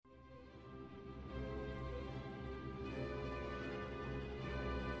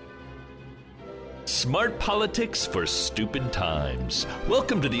Smart politics for stupid times.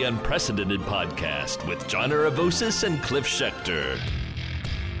 Welcome to the Unprecedented Podcast with John Aravosis and Cliff Schechter.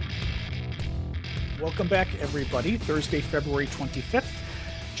 Welcome back, everybody. Thursday, February 25th.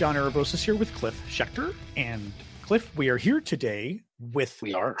 John Aravosis here with Cliff Schechter. And Cliff, we are here today with...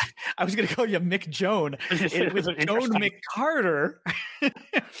 We are. I was going to call you Mick Joan. With Joan McCarter,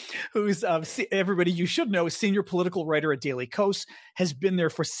 who's, everybody you should know, senior political writer at Daily Kos, has been there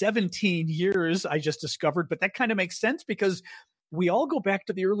for 17 years, I just discovered. But that kind of makes sense because we all go back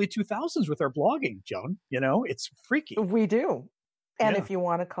to the early 2000s with our blogging, Joan. You know, it's freaky. We do. And if you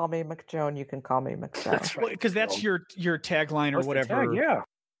want to call me McJoan, you can call me McJoan. That's right. Because that's your tagline or whatever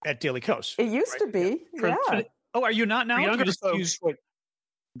at Daily Kos. It used to be, Oh, are you not now? Younger folks,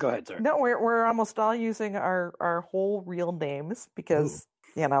 go ahead, sir. No, we're almost all using our whole real names because,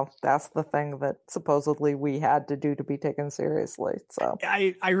 you know, that's the thing that supposedly we had to do to be taken seriously. So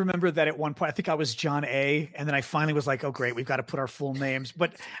I remember that at one point, I think I was John A. And then I finally was like, oh, great, we've got to put our full names.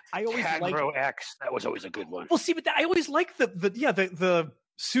 But I always Cagro X, that was always a good one. Well, see, but I always like the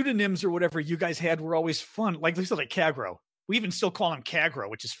pseudonyms or whatever you guys had were always fun. Like Cagro. We even still call him Cagro,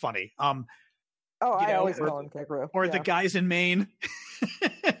 which is funny. I always call him Cagro. Or the guys in Maine.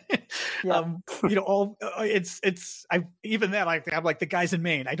 I'm like the guys in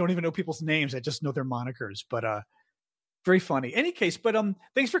Maine. I don't even know people's names. I just know their monikers, but very funny. Any case, but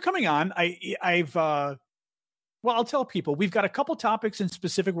thanks for coming on. I'll tell people we've got a couple topics in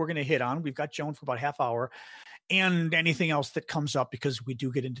specific we're going to hit on. We've got Joan for about half hour and anything else that comes up because we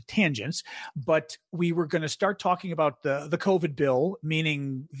do get into tangents, but we were going to start talking about the COVID bill,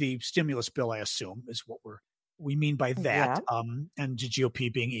 meaning the stimulus bill, I assume is what we mean by that. And the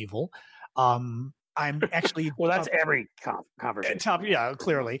GOP being evil. I'm actually well, that's every conversation.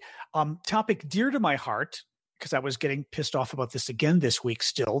 Clearly. Topic dear to my heart because I was getting pissed off about this again this week.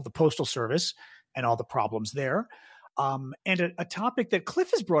 Still, the Postal Service and all the problems there, and a topic that Cliff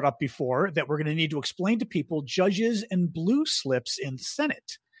has brought up before that we're going to need to explain to people: judges and blue slips in the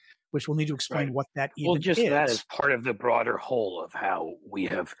Senate, which we'll need to explain what that even is. That is part of the broader whole of how we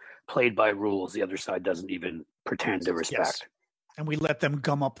have played by rules the other side doesn't even pretend to respect. Yes. And we let them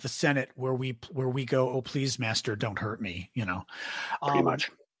gum up the Senate where we go, oh, please, master, don't hurt me, you know. Pretty much.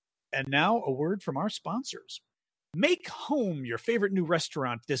 And now a word from our sponsors. Make home your favorite new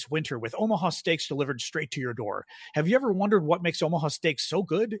restaurant this winter with Omaha Steaks delivered straight to your door. Have you ever wondered what makes Omaha Steaks so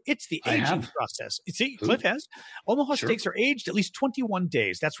good? It's the aging process. See, Cliff has. Omaha Steaks are aged at least 21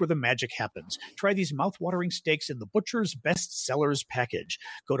 days. That's where the magic happens. Try these mouth-watering steaks in the Butcher's Best Sellers package.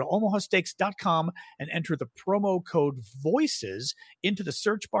 Go to omahasteaks.com and enter the promo code VOICES into the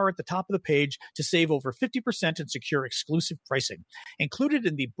search bar at the top of the page to save over 50% and secure exclusive pricing. Included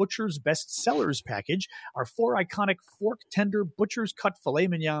in the Butcher's Best Sellers package are 4 iconic fork tender butcher's cut filet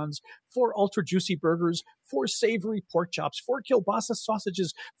mignons, 4 ultra juicy burgers, 4 savory pork chops, 4 kielbasa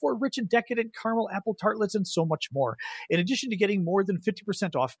sausages, 4 rich and decadent caramel apple tartlets, and so much more. In addition to getting more than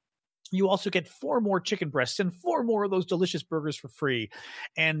 50% off, you also get 4 more chicken breasts and 4 more of those delicious burgers for free.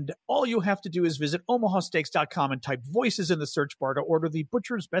 And all you have to do is visit omahasteaks.com and type voices in the search bar to order the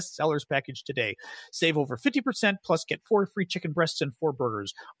Butcher's Best Sellers package today. Save over 50% plus get 4 free chicken breasts and 4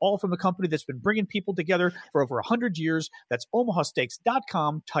 burgers, all from the company that's been bringing people together for over 100 years. That's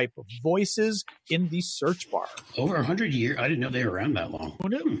omahasteaks.com. Type voices in the search bar. Over 100 years? I didn't know they were around that long. Who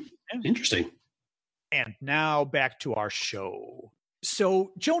knew? Interesting. And now back to our show.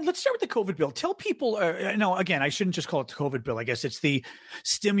 So, Joan, let's start with the COVID bill. Tell people, again, I shouldn't just call it the COVID bill. I guess it's the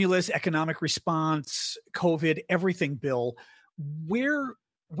stimulus, economic response, COVID, everything bill. Where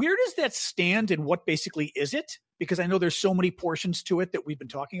does that stand and what basically is it? Because I know there's so many portions to it that we've been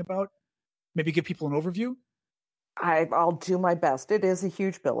talking about. Maybe give people an overview. I'll do my best. It is a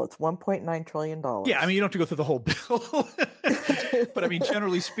huge bill. It's $1.9 trillion. Yeah, I mean, you don't have to go through the whole bill. But I mean,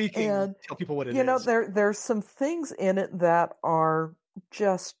 generally speaking, tell people what it is. You know, there's some things in it that are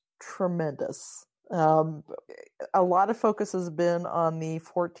just tremendous. A lot of focus has been on the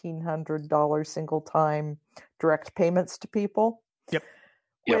 $1,400 single-time direct payments to people. Yep.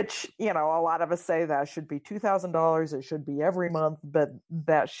 Which, you know, a lot of us say that should be $2,000. It should be every month. But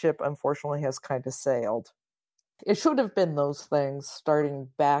that ship, unfortunately, has kind of sailed. It should have been those things starting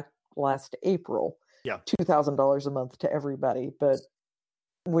back last April. Yeah. $2,000 a month to everybody, but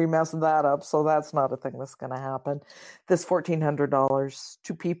we messed that up, so that's not a thing that's going to happen. This $1,400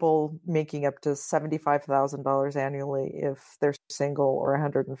 to people making up to $75,000 annually if they're single, or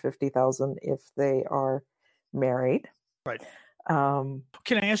 $150,000 if they are married. Right. Can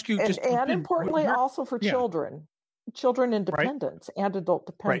I ask you, and importantly, also for children and dependents and adult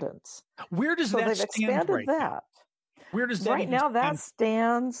dependents. Right. Where does that stand? They've expanded that. Where does that right now? That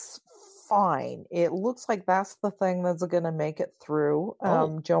stands fine. It looks like that's the thing that's going to make it through.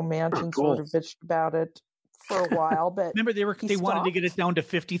 Joe Manchin cool. sort of bitched about it for a while, but remember they wanted to get it down to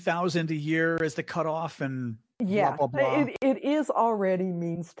 50,000 a year as the cutoff, and yeah, blah, blah, blah. It is already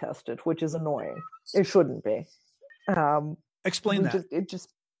means tested, which is annoying. It shouldn't be. Explain that. Just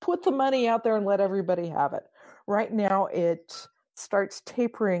put the money out there and let everybody have it. Right now, it starts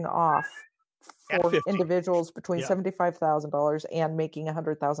tapering off for individuals between $75,000 and making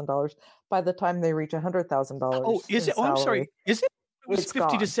 $100,000 by the time they reach $100,000. Oh, is it? Oh, I'm sorry. Is it? It was It's 50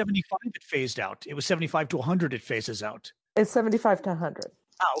 gone. to 75 it phased out. It was 75 to 100 it phases out. It's 75 to 100.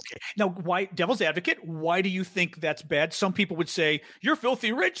 Okay. Now, why, devil's advocate, why do you think that's bad? Some people would say, you're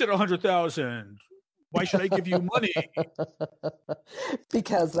filthy rich at 100,000. Why should I give you money?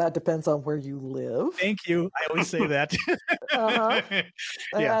 Because that depends on where you live. Thank you. I always say that. Uh-huh.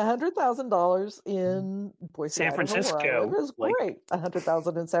 Yeah. $100,000 in Boise, San Idaho, Francisco, where I live, is like- great.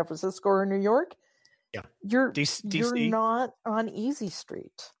 $100,000 in San Francisco or New York. Yeah. You're DC. not on Easy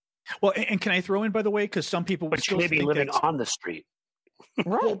Street. Well, and can I throw in, by the way, because some people would But you still may be think living that's- on the street.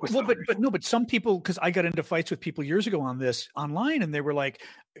 Right. Well, but some people, because I got into fights with people years ago on this online, and they were like,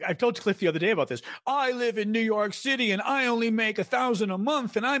 I told Cliff the other day about this. I live in New York City and I only make $1,000 a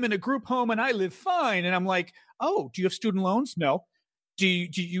month and I'm in a group home and I live fine. And I'm like, oh, do you have student loans? No. Do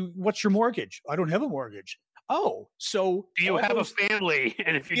you what's your mortgage? I don't have a mortgage. Oh, so Do you have a family?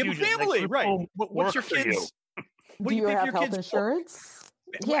 And if you you have do, a does that family, group right? home What's your work for you? kids? What Do you pay for have your health kids for? insurance?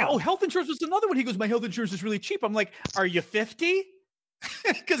 Oh, health insurance was another one. He goes, my health insurance is really cheap. I'm like, are you 50?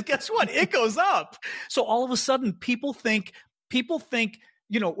 Because guess what? It goes up. So all of a sudden, people think,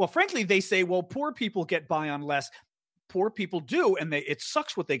 well, frankly, they say, well, poor people get by on less. Poor people do, and it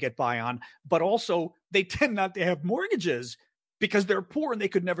sucks what they get by on, but also they tend not to have mortgages because they're poor and they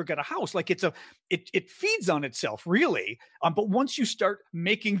could never get a house. Like it feeds on itself, really. But once you start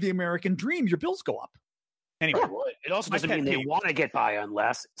making the American dream, your bills go up. Anyway, Well, it also My doesn't pet mean they peeve. want to get by on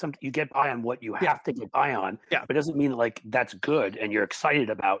less. You get by on what you have to get by on. Yeah. But it doesn't mean like that's good and you're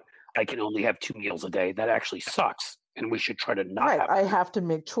excited about I can only have 2 meals a day. That actually sucks. And we should try to not Right. have I have to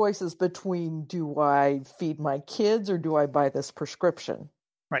make choices between, do I feed my kids or do I buy this prescription?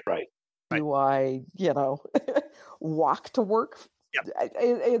 Right. Do I, walk to work? Yep.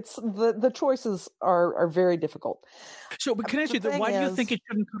 It's the choices are very difficult. so but can I ask you, The why do you thing think is- it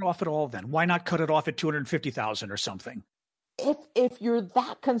shouldn't cut off at all then? Why not cut it off at 250,000 or something? If you're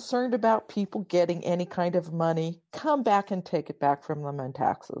that concerned about people getting any kind of money, come back and take it back from them in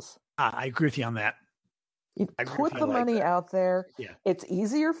taxes. I agree with you on that. You I agree put with the you. I like money out there. Yeah. It's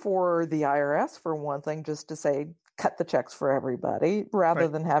easier for the IRS, for one thing, just to say, cut the checks for everybody, rather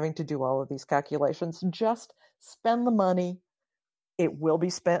Right. than having to do all of these calculations. Just spend the money. It will be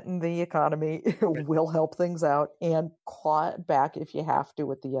spent in the economy. It will help things out, and claw it back if you have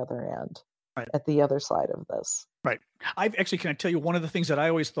to at the other end, Right. at the other side of this. Right. Can I tell you, one of the things that I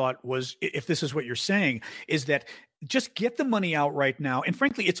always thought was, if this is what you're saying, is that just get the money out right now. And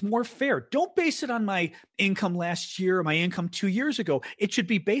frankly, it's more fair. Don't base it on my income last year or my income 2 years ago. It should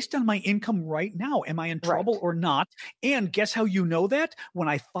be based on my income right now. Am I in trouble or not? And guess how you know that? When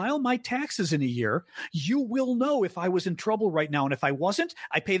I file my taxes in a year, you will know if I was in trouble right now. And if I wasn't,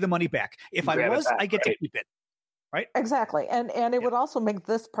 I pay the money back. If I Grab it was, back, I get to right. keep it. Exactly. And it would also make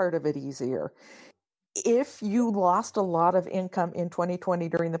this part of it easier. If you lost a lot of income in 2020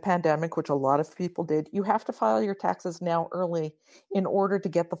 during the pandemic, which a lot of people did, you have to file your taxes now early in order to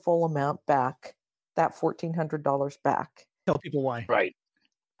get the full amount back, that $1,400 back. Tell people why. Right.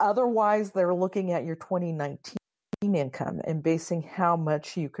 Otherwise, they're looking at your 2019 income and basing how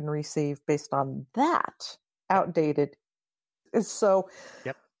much you can receive based on that, outdated. So,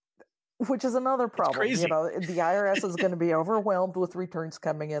 Yep. which is another problem. crazy. The IRS is going to be overwhelmed with returns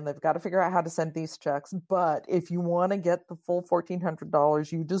coming in. They've got to figure out how to send these checks. But if you want to get the full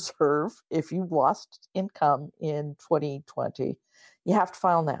 $1,400 you deserve, if you lost income in 2020, you have to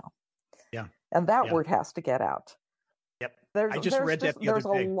file now. Yeah. And that Yeah. word has to get out. Yep. There's, I just read that the there's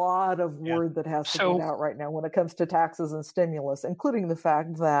other day. a lot of Yeah. word that has to So- get out right now when it comes to taxes and stimulus, including the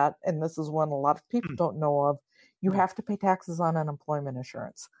fact that, and this is one a lot of people don't know of, you have to pay taxes on unemployment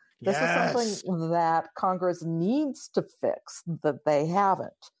insurance. This is something that Congress needs to fix that they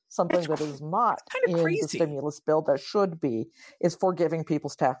haven't. Something that is not kinda in crazy. the stimulus bill that should be is forgiving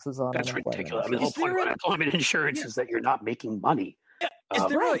people's taxes on That's unemployment ridiculous. I mean, the whole Is point there of a- unemployment insurance is that you're not making money.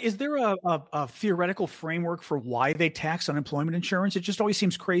 Is there a theoretical framework for why they tax unemployment insurance? It just always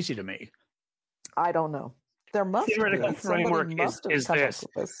seems crazy to me. I don't know. There must theoretical be. framework Somebody must have is come up this.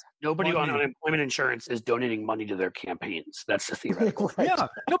 with this. Nobody Well, on unemployment insurance is donating money to their campaigns. That's the theoretical. Right. Yeah,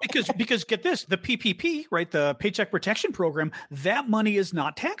 no, because get this, the PPP, right, the Paycheck Protection Program, that money is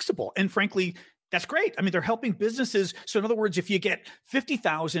not taxable, and frankly, that's great. I mean, they're helping businesses. So in other words, if you get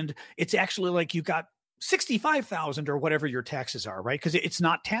 50,000, it's actually like you got 65,000 or whatever your taxes are, right? Because it's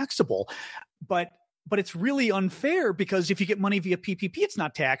not taxable, but it's really unfair because if you get money via PPP, it's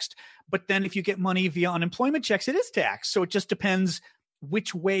not taxed. But then if you get money via unemployment checks, it is taxed. So it just depends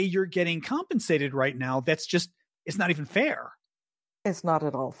which way you're getting compensated right now. It's not even fair. It's not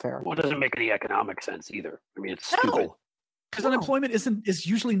at all fair. Well, it doesn't make any economic sense either. I mean, it's stupid. Because unemployment is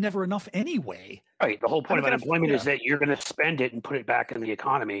usually never enough anyway. Right. The whole point of I'm gonna- unemployment is yeah. that you're going to spend it and put it back in the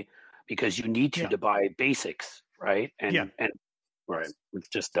economy because you need to buy basics, right? And right, it's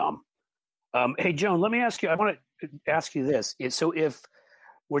just dumb. Hey, Joan, let me ask you. I want to ask you this. So, if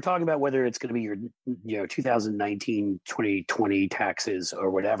we're talking about whether it's going to be your 2019, 2020 taxes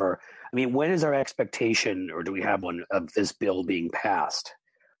or whatever, I mean, when is our expectation, or do we have one, of this bill being passed,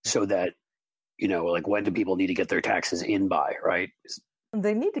 so that like when do people need to get their taxes in by? Right.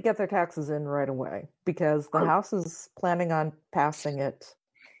 They need to get their taxes in right away because the House is planning on passing it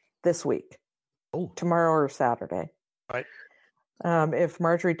this week, tomorrow or Saturday. Right. If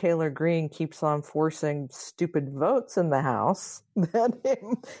Marjorie Taylor Greene keeps on forcing stupid votes in the House, then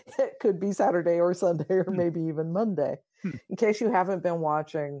it could be Saturday or Sunday or maybe even Monday. In case you haven't been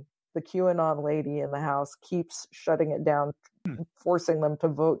watching, the QAnon lady in the House keeps shutting it down, forcing them to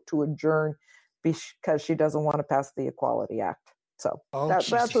vote to adjourn because she doesn't want to pass the Equality Act. So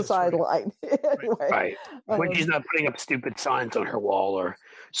that's a sideline. Anyway, right. When she's not putting up stupid signs on her wall or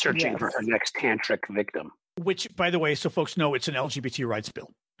searching for her next tantric victim. Which, by the way, so folks know, it's an LGBT rights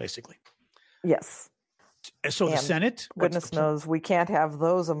bill, basically. Yes. So the Senate? Goodness knows we can't have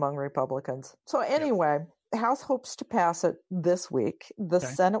those among Republicans. So anyway, the House hopes to pass it this week. The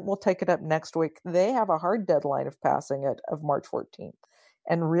Senate will take it up next week. They have a hard deadline of passing it of March 14th,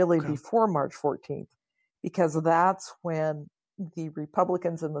 and really before March 14th, because that's when the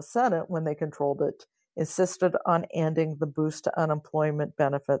Republicans in the Senate, when they controlled it, insisted on ending the boost to unemployment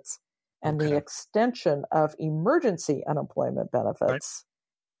benefits and the extension of emergency unemployment benefits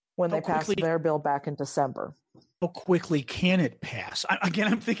when they passed their bill back in December. How quickly can it pass?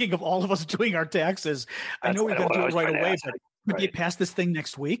 I'm thinking of all of us doing our taxes. I know we've got to do it right away, but could they pass this thing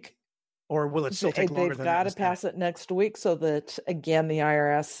next week? Or will it still take longer than that? They've got to pass it next week so that, again, the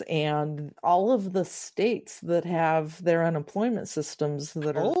IRS and all of the states that have their unemployment systems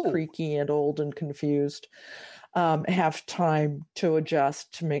that are creaky and old and confused have time to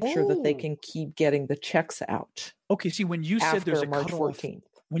adjust to make sure that they can keep getting the checks out. Okay, see, when you said there's a March cutoff, 14th.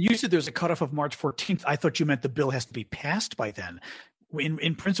 When you said there's a cutoff of March 14th, I thought you meant the bill has to be passed by then.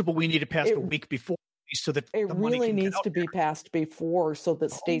 In principle, we need to pass the week before. So that it really needs to be passed before so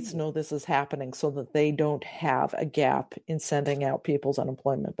that states know this is happening so that they don't have a gap in sending out people's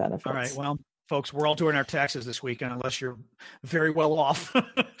unemployment benefits. All right. Well, folks, we're all doing our taxes this weekend unless you're very well off.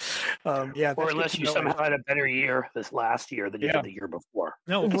 Or unless you somehow had a better year this last year than you did the year before.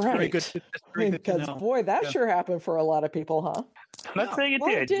 No, it's very good. It's very good because, boy, that sure happened for a lot of people, huh? I'm not saying it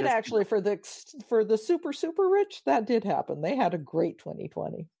did. It did actually for the super rich. That did happen. They had a great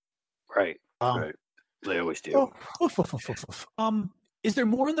 2020. Right. Right. They always do. Is there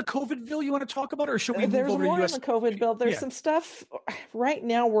more in the COVID bill you want to talk about, or should we move There's over more to in the COVID bill. There's some stuff. Right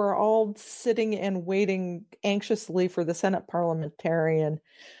now, we're all sitting and waiting anxiously for the Senate parliamentarian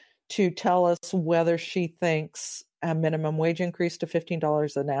to tell us whether she thinks a minimum wage increase to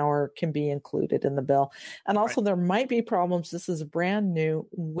 $15 an hour can be included in the bill. And also there might be problems. This is brand new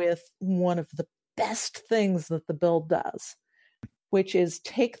with one of the best things that the bill does, which is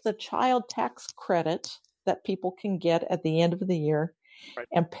take the child tax credit that people can get at the end of the year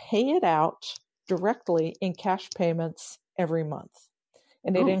and pay it out directly in cash payments every month.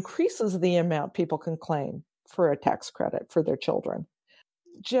 And it increases the amount people can claim for a tax credit for their children.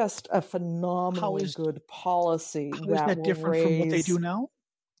 Just a phenomenally good policy. How is that different from what they do now?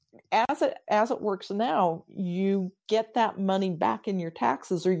 As it works now, you get that money back in your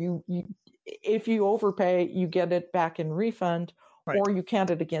taxes, or you if you overpay, you get it back in refund, or you count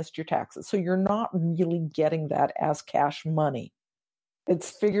it against your taxes. So you're not really getting that as cash money.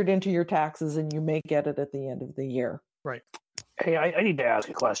 It's figured into your taxes, and you may get it at the end of the year. Right. Hey, I need to ask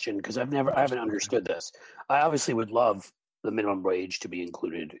a question because I haven't understood this. I obviously would love the minimum wage to be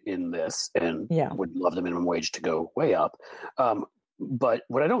included in this, and would love the minimum wage to go way up. But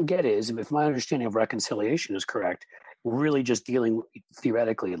what I don't get is, if my understanding of reconciliation is correct, we're really just dealing,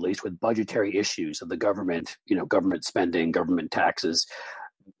 theoretically at least, with budgetary issues of the government, government spending, government taxes,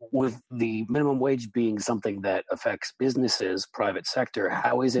 with the minimum wage being something that affects businesses, private sector,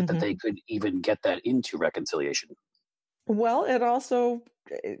 how is it that they could even get that into reconciliation? Well, it also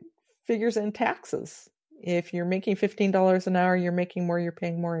figures in taxes. If you're making $15 an hour, you're making more, you're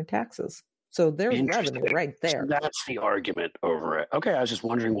paying more in taxes. So there's revenue right there. So that's the argument over it. Okay, I was just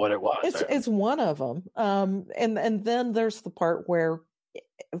wondering what it was. It's one of them. And then there's the part where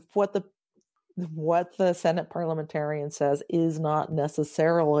what the Senate parliamentarian says is not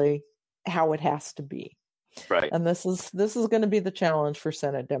necessarily how it has to be. Right. And this is going to be the challenge for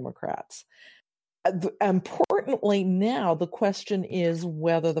Senate Democrats. Importantly, now the question is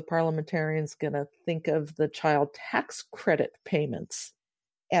whether the parliamentarian's going to think of the child tax credit payments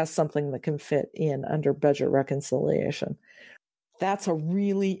as something that can fit in under budget reconciliation. That's a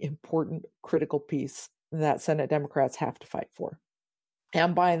really important, critical piece that Senate Democrats have to fight for.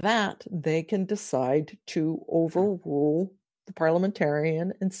 And by that, they can decide to overrule the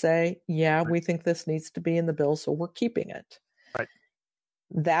parliamentarian and say, yeah, we think this needs to be in the bill, so we're keeping it. Right.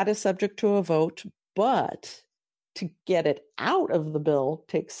 That is subject to a vote, but to get it out of the bill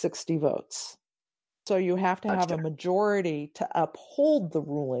takes 60 votes. So you have to have a majority to uphold the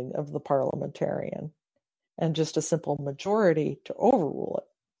ruling of the parliamentarian and just a simple majority to overrule it.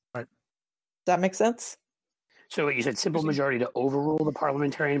 Right. Does that make sense? So you said simple majority to overrule the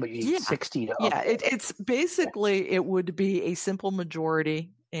parliamentarian, but you need 60 to uphold. Yeah, it's basically, it would be a simple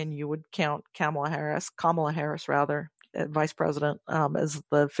majority, and you would count Kamala Harris, Vice President, as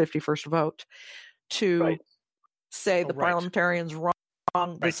the 51st vote to say the parliamentarian's wrong,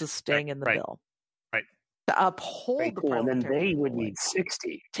 this is staying in the bill. Right. To uphold the parliamentarian. And then they would need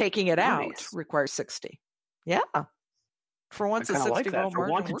 60. Taking it out requires 60. Yeah. For once, a 60 vote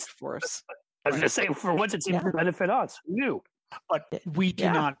margin works for us. I was going to say, for once, it seems to benefit us. You. But we do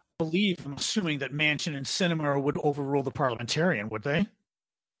not believe, I'm assuming, that Manchin and Sinema would overrule the parliamentarian, would they?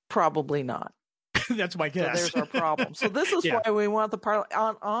 Probably not. That's my guess. So there's our problem. So this is why we want the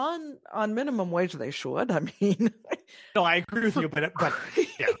on minimum wage. They should. I mean, no, I agree with you, but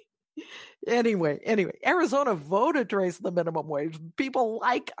yeah. Anyway, Arizona voted to raise the minimum wage. People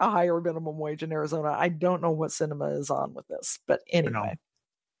like a higher minimum wage in Arizona. I don't know what Sinema is on with this, but anyway.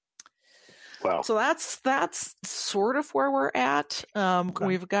 Wow. So that's sort of where we're at.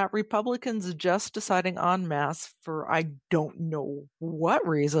 We've got Republicans just deciding en masse for I don't know what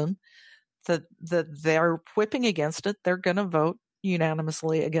reason that they're whipping against it. They're going to vote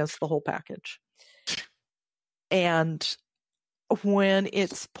unanimously against the whole package. And when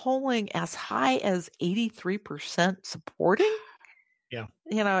it's polling as high as 83% supporting,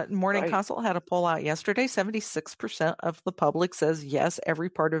 Morning Consult had a poll out yesterday. 76% of the public says, yes, every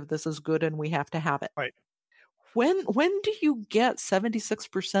part of this is good and we have to have it. Right. When do you get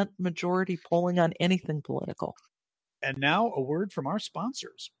 76% majority polling on anything political? And now a word from our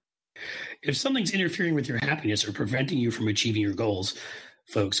sponsors. If something's interfering with your happiness or preventing you from achieving your goals,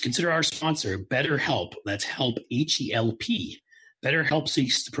 folks, consider our sponsor, BetterHelp. That's help, H-E-L-P. BetterHelp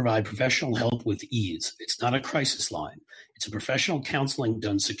seeks to provide professional help with ease. It's not a crisis line. It's a professional counseling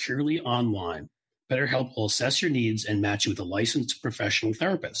done securely online. BetterHelp will assess your needs and match you with a licensed professional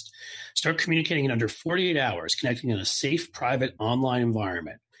therapist. Start communicating in under 48 hours, connecting in a safe, private, online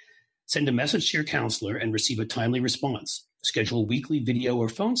environment. Send a message to your counselor and receive a timely response. Schedule weekly video or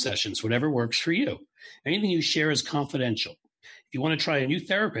phone sessions, whatever works for you. Anything you share is confidential. If you want to try a new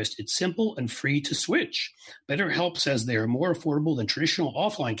therapist, it's simple and free to switch. BetterHelp says they are more affordable than traditional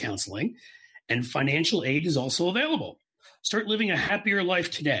offline counseling, and financial aid is also available. Start living a happier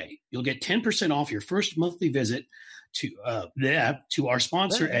life today. You'll get 10% off your first monthly visit to our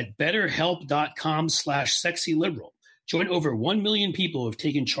sponsor at betterhelp.com/sexyliberal. Join over 1 million people who have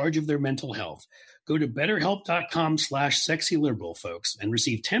taken charge of their mental health. Go to betterhelp.com/sexyliberal, folks, and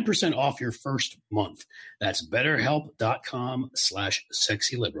receive 10% off your first month. That's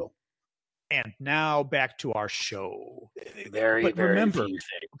betterhelp.com/sexyliberal. And now back to our show.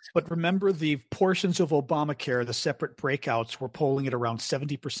 But remember the portions of Obamacare, the separate breakouts, were polling at around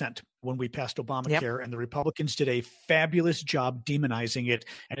 70% when we passed Obamacare, and the Republicans did a fabulous job demonizing it.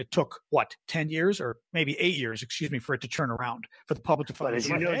 And it took, 10 years or maybe 8 years, for it to turn around, for the public to find. But as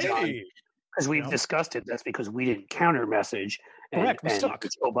you know, John, as we've discussed it, that's because we didn't counter message. Correct. And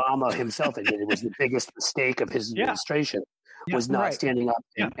Obama himself admitted it was the biggest mistake of his administration. Was not standing up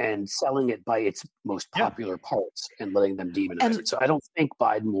and selling it by its most popular parts and letting them demonize it. So I don't think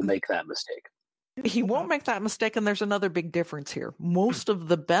Biden will make that mistake. He won't make that mistake, and there's another big difference here. Most of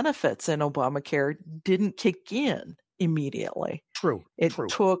the benefits in Obamacare didn't kick in immediately. True. It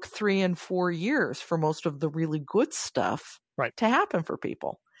took 3 and 4 years for most of the really good stuff to happen for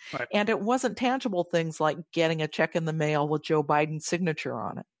people. Right. And it wasn't tangible things like getting a check in the mail with Joe Biden's signature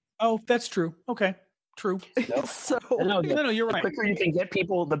on it. Oh, that's true. Okay. True. Nope. So no, you're right. The quicker you can get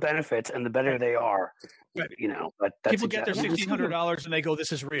people the benefits and the better they are, right. But that's people get their $1,600 and they go,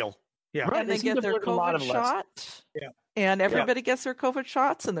 "This is real." Yeah. Right. And they get their COVID shot. Yeah. And everybody gets their COVID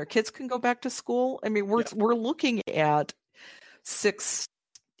shots and their kids can go back to school. I mean, we're looking at 6,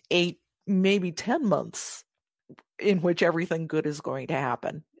 8, maybe 10 months in which everything good is going to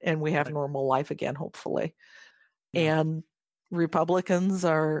happen. And we have normal life again, hopefully. And Republicans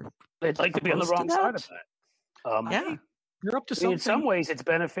they'd like to be on the wrong side of that. You're up to something. In some ways, it's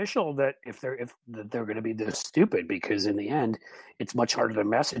beneficial that if they're going to be this stupid, because in the end, it's much harder to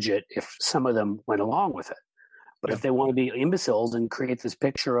message it if some of them went along with it. But if they want to be imbeciles and create this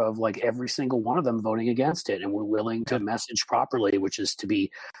picture of like every single one of them voting against it, and we're willing to message properly, which is to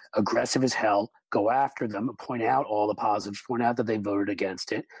be aggressive as hell, go after them, point out all the positives, point out that they voted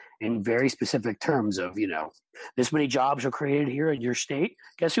against it in very specific terms of, this many jobs are created here in your state.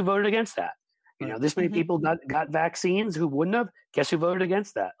 Guess who voted against that? This many people got vaccines who wouldn't have. Guess who voted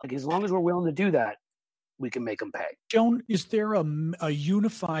against that? Like, as long as we're willing to do that, we can make them pay. Joan, is there a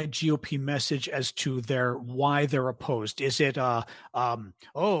unified GOP message as to why they're opposed? Is it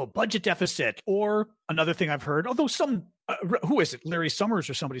budget deficit, or another thing I've heard, although some who is it? Larry Summers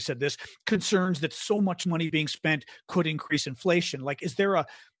or somebody said this, concerns that so much money being spent could increase inflation. Like, is there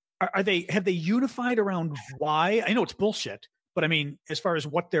have they unified around why? I know it's bullshit, but I mean, as far as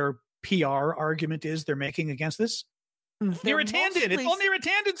what their PR argument is they're making against this? Neera Tanden. It's all Neera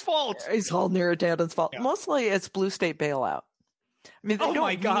Tanden's fault. It's all Neera Tanden's fault. Yeah. Mostly it's blue state bailout. I mean, they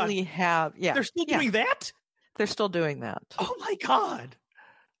don't really have... Yeah. They're still doing that? They're still doing that. Oh, my God.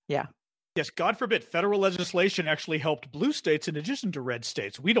 Yeah. Yes, God forbid federal legislation actually helped blue states in addition to red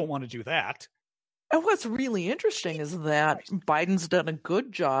states. We don't want to do that. And what's really interesting is that Biden's done a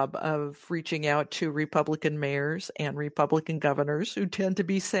good job of reaching out to Republican mayors and Republican governors who tend to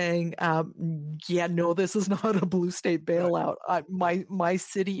be saying, no, this is not a blue state bailout. My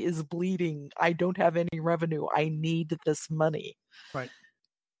city is bleeding. I don't have any revenue. I need this money. Right.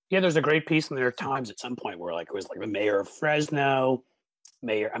 Yeah, there's a great piece in the New York Times at some point where it was like the mayor of Fresno, I'm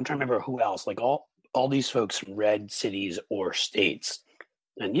trying to remember who else, like all these folks from red cities or states.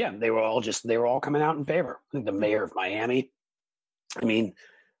 And they were all coming out in favor. I think the mayor of Miami. I mean,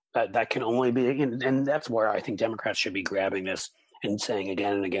 that can only be, and that's where I think Democrats should be grabbing this and saying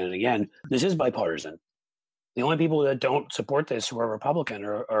again and again and again, this is bipartisan. The only people that don't support this who are Republican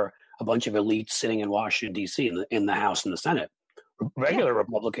are a bunch of elites sitting in Washington, D.C. in the House and the Senate. Regular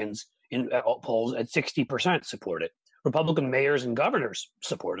Republicans in polls at 60% support it. Republican mayors and governors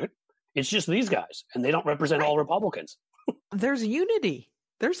support it. It's just these guys, and they don't represent all Republicans. There's unity.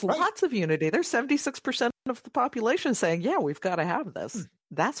 There's lots of unity. There's 76% of the population saying, yeah, we've got to have this.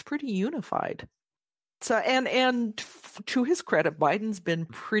 That's pretty unified. So, and to his credit, Biden's been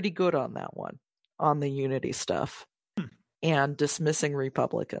pretty good on that one, on the unity stuff and dismissing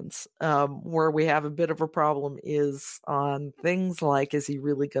Republicans. Where we have a bit of a problem is on things like, is he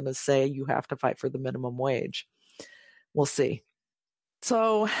really going to say you have to fight for the minimum wage? We'll see.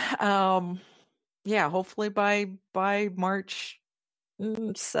 So, hopefully by March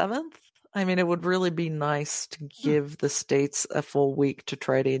 7th. I mean, it would really be nice to give the states a full week to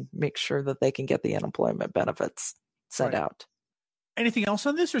try to make sure that they can get the unemployment benefits sent out. Anything else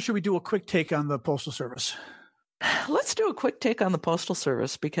on this, or should we do a quick take on the Postal Service? Let's do a quick take on the Postal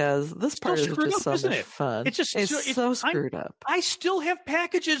Service, because this part is just so much fun. It's so screwed up. I still have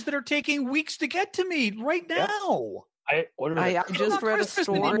packages that are taking weeks to get to me right now. I just read a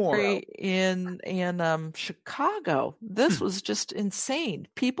story in Chicago. This was just insane.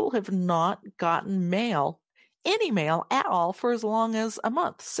 People have not gotten any mail at all, for as long as a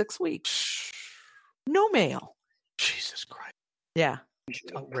month, 6 weeks. No mail. Jesus Christ. Yeah.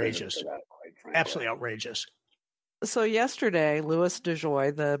 Outrageous. Absolutely outrageous. So yesterday, Louis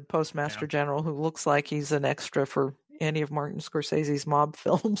DeJoy, the Postmaster General, who looks like he's an extra for any of Martin Scorsese's mob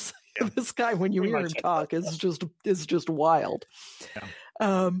films. Yeah. This guy, when you hear him talk, is just wild.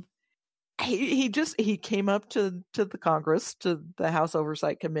 Yeah. He came up to the Congress, to the House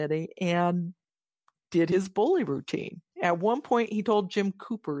Oversight Committee, and did his bully routine. At one point, he told Jim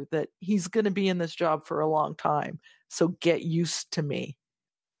Cooper that he's going to be in this job for a long time, so get used to me.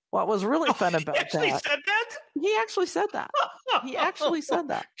 What was really fun about that? Said that? He actually said that. He actually said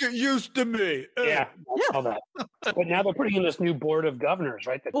that. Get used to me. I saw that. But now they're putting in this new board of governors,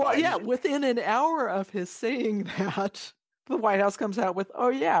 right? Within an hour of his saying that, the White House comes out with, oh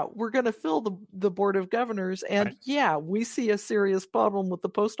yeah, we're going to fill the board of governors. And yeah, we see a serious problem with the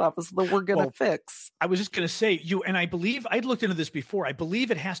post office that we're going to fix. I was just going to say and I believe I'd looked into this before. I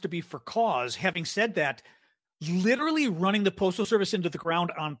believe it has to be for cause. Having said that, literally running the Postal Service into the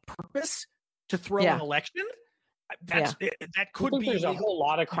ground on purpose to throw an election. That could be. There's a whole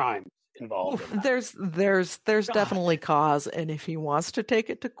lot of crime involved. In that. There's definitely cause, and if he wants to take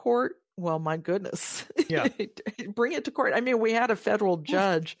it to court, well, my goodness, bring it to court. I mean, we had a federal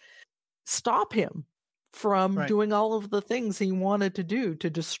judge stop him from doing all of the things he wanted to do to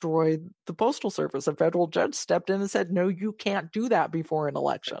destroy the Postal Service. A federal judge stepped in and said, "No, you can't do that before an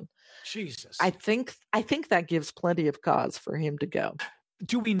election." Jesus, I think that gives plenty of cause for him to go.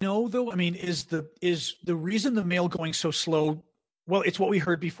 Do we know though? I mean, is the reason the mail going so slow? Well, it's what we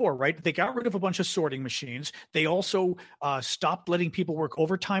heard before, right? They got rid of a bunch of sorting machines. They also stopped letting people work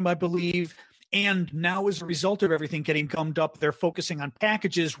overtime, I believe. And now, as a result of everything getting gummed up, they're focusing on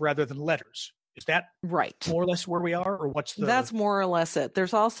packages rather than letters. Is that right? More or less where we are, or what's the? That's more or less it.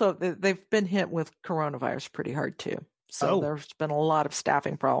 There's also they've been hit with coronavirus pretty hard too. So there's been a lot of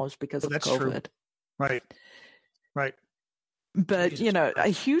staffing problems because of COVID. True. Right. But, a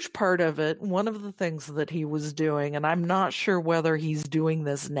huge part of it, one of the things that he was doing, and I'm not sure whether he's doing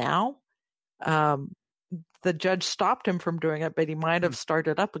this now, the judge stopped him from doing it, but he might have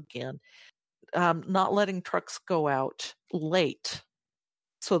started up again, not letting trucks go out late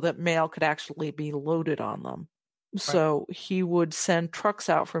so that mail could actually be loaded on them. Right. So he would send trucks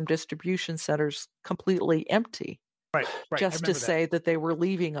out from distribution centers completely empty. Right. Just to say that they were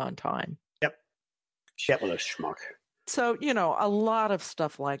leaving on time. Yep. What a schmuck. So, a lot of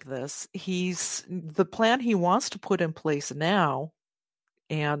stuff like this. The plan he wants to put in place now,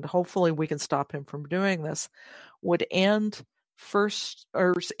 and hopefully we can stop him from doing this, would end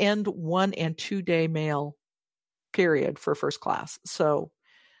 1 and 2 day mail period for first class. So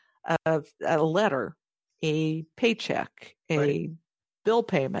a letter, a paycheck, a bill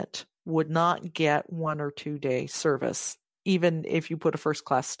payment would not get 1 or 2 day service, even if you put a first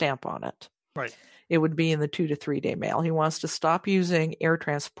class stamp on it. Right. It would be in the 2 to 3 day mail. He wants to stop using air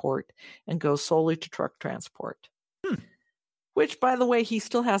transport and go solely to truck transport. Which, by the way, he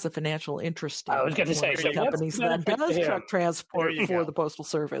still has a financial interest in. I was going to say, companies that does truck transport for the Postal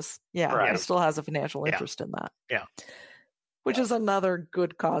Service. Yeah, he still has a financial interest in that. Yeah. Which is another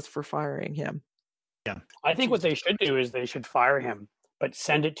good cause for firing him. Yeah. I think what they should do is they should fire him, but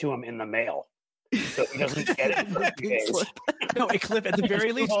send it to him in the mail. So he doesn't get it for a few days. No, Cliff, at the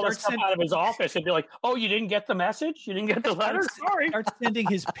very least, start out of his office and be like, "Oh, you didn't get the message? You didn't get the letter? Sorry." Start sending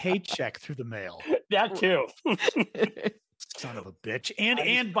his paycheck through the mail. That too. Son of a bitch.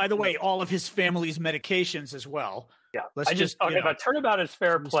 And by the way, all of his family's medications as well. Yeah. I just talking about turnabout is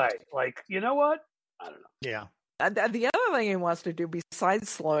fair play. Like, you know what? I don't know. Yeah. And the other thing he wants to do, besides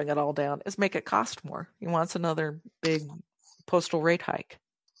slowing it all down, is make it cost more. He wants another big postal rate hike.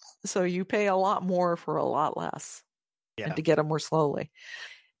 So you pay a lot more for a lot less and to get them more slowly.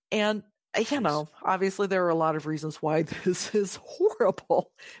 And, obviously there are a lot of reasons why this is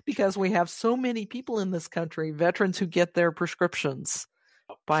horrible, because we have so many people in this country, veterans who get their prescriptions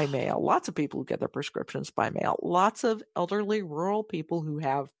by mail, lots of people who get their prescriptions by mail, lots of elderly rural people who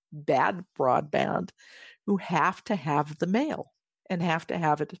have bad broadband, who have to have the mail and have to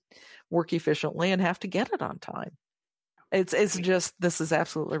have it work efficiently and have to get it on time. It's just, this is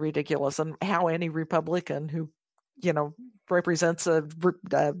absolutely ridiculous. And how any Republican who, represents a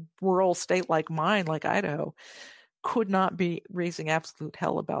rural state like mine, like Idaho, could not be raising absolute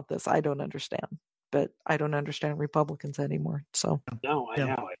hell about this. I don't understand. But I don't understand Republicans anymore. So no, I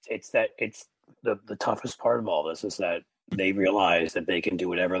know. It's the toughest part of all this is that they realize that they can do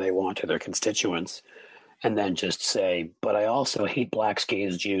whatever they want to their constituents and then just say, but I also hate blacks,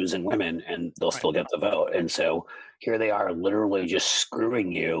 gays, Jews, and women, and they'll still get the vote. And so here they are literally just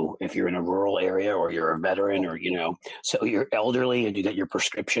screwing you if you're in a rural area or you're a veteran or, so you're elderly and you get your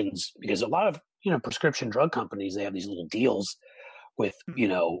prescriptions, because a lot of, prescription drug companies, they have these little deals with,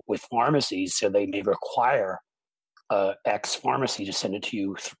 with pharmacies. So they may require X pharmacy to send it to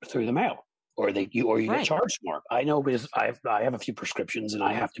you through the mail, or you get charged more. I know because I have a few prescriptions and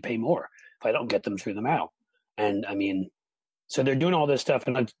I have to pay more if I don't get them through the mail. And I mean, so they're doing all this stuff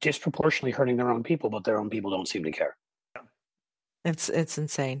and disproportionately hurting their own people, but their own people don't seem to care. It's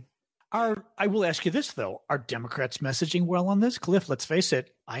insane. I will ask you this, though. Are Democrats messaging well on this? Cliff, let's face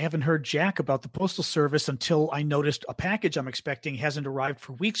it. I haven't heard jack about the Postal Service until I noticed a package I'm expecting hasn't arrived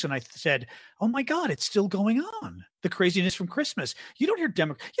for weeks. And I said, oh, my God, it's still going on. The craziness from Christmas. You don't hear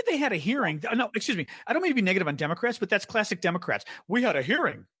Democrats. Yeah, they had a hearing. No, excuse me. I don't mean to be negative on Democrats, but that's classic Democrats. We had a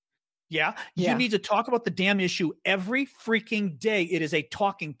hearing. Yeah. You need to talk about the damn issue every freaking day. It is a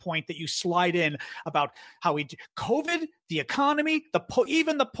talking point that you slide in about how COVID, the economy,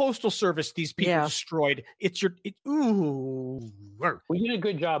 even the postal service, these people destroyed. We did a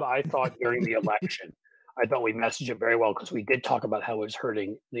good job, I thought, during the election. I thought we messaged it very well because we did talk about how it was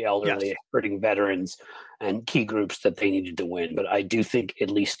hurting the elderly, hurting veterans and key groups that they needed to win. But I do think, at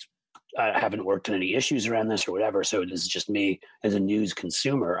least I haven't worked on any issues around this or whatever, so it is just me as a news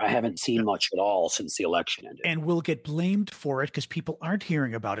consumer. I haven't seen much at all since the election ended. And we'll get blamed for it because people aren't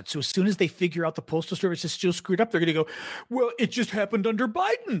hearing about it. So as soon as they figure out the Postal Service is still screwed up, they're going to go, well, it just happened under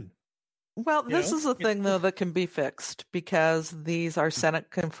Biden. Well, this is a thing, though, that can be fixed because these are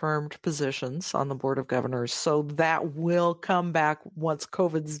Senate-confirmed positions on the Board of Governors. So that will come back once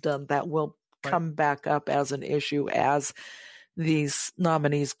COVID's done. That will come back up as an issue as these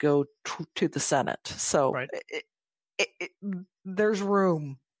nominees go to the Senate. So there's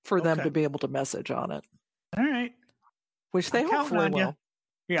room for them to be able to message on it. All right. Which they hopefully will.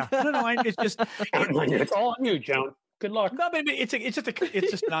 Yeah. No, it's just... it's all on you, Joan. Good luck. No, but it's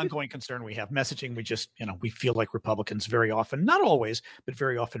just an ongoing concern we have. Messaging, we just, we feel like Republicans very often, not always, but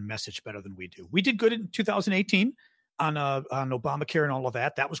very often message better than we do. We did good in 2018 on Obamacare and all of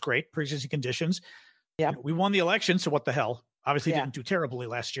that. That was great. Pre-existing conditions. Yeah. We won the election, so what the hell? Obviously didn't do terribly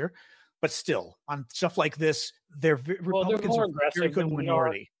last year, but still on stuff like this, Republicans are a very good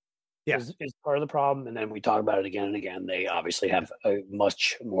minority. Is part of the problem. And then we talk about it again and again. They obviously have a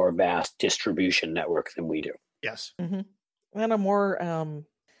much more vast distribution network than we do. Yes. Mm-hmm. And a more,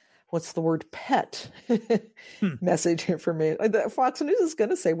 what's the word, pet message information. Fox News is going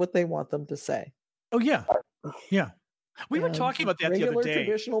to say what they want them to say. Oh, yeah. Yeah. We were talking about that the other day. Regular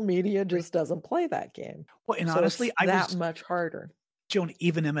traditional media just doesn't play that game. Well, and honestly, it's much harder. Joan,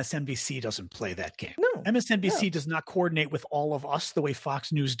 even MSNBC doesn't play that game. No. MSNBC does not coordinate with all of us the way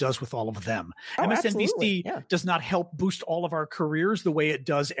Fox News does with all of them. Oh, MSNBC does not help boost all of our careers the way it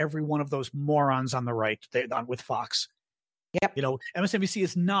does every one of those morons on the right with Fox. Yep. MSNBC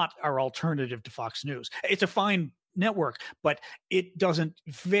is not our alternative to Fox News. It's a fine network, but it doesn't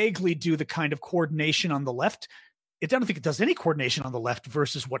vaguely do the kind of coordination on the left. I don't think it does any coordination on the left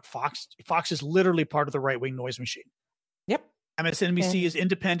versus what Fox is literally part of the right-wing noise machine. Yep. MSNBC is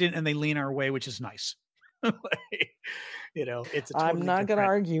independent and they lean our way, which is nice. It's I'm not going to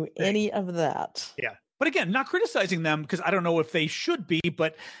argue any of that. Yeah. But again, not criticizing them because I don't know if they should be,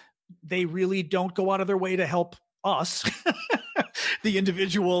 but they really don't go out of their way to help us, the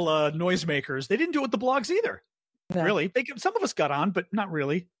individual noisemakers. They didn't do it with the blogs either. No. Really. Some of us got on, but not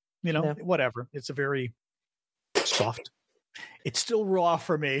really. Whatever. It's a very soft. It's still raw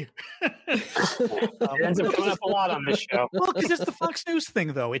for me. It ends up coming up a lot on this show. Well, because it's the Fox News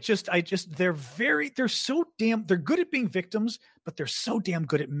thing, though. They're good at being victims, but they're so damn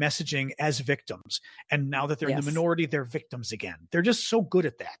good at messaging as victims. And now that they're in the minority, they're victims again. They're just so good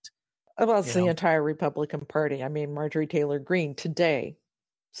at that. Well, it's the entire Republican Party. I mean, Marjorie Taylor Greene today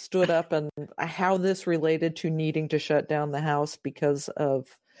stood up and how this related to needing to shut down the House because of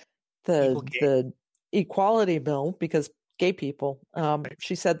the equality bill, because gay people.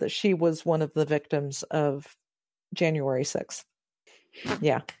 She said that she was one of the victims of January 6th.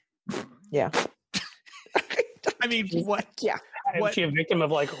 Yeah. I mean, what? Yeah. Is she a victim of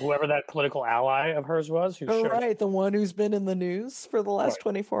whoever that political ally of hers was? Right. The one who's been in the news for the last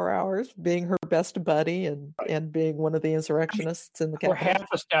 24 hours, being her best buddy and being one of the insurrectionists in the Capitol. We're half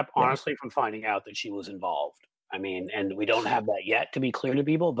a step, honestly, from finding out that she was involved. I mean, and we don't have that yet, to be clear to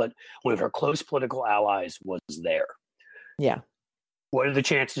people, but one of her close political allies was there. Yeah. What are the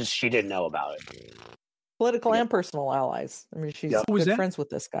chances she didn't know about it? Political and personal allies. I mean, she's good friends with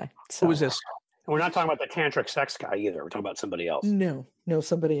this guy. So. Who is this? And we're not talking about the tantric sex guy either. We're talking about somebody else. No,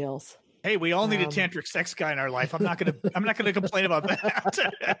 somebody else. Hey, we all need a tantric sex guy in our life. I'm not gonna complain about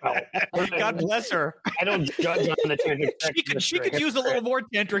that. God bless her. I don't judge on the tantric sex. She could use a little more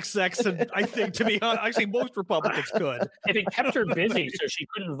tantric sex, and I think, to be honest, actually most Republicans could. If it kept her busy, so she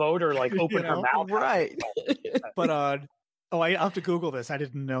couldn't vote or open her mouth. Right. But I have to Google this. I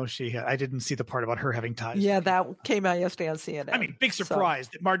didn't know I didn't see the part about her having ties. Yeah, that came out yesterday on CNN. I mean, big surprise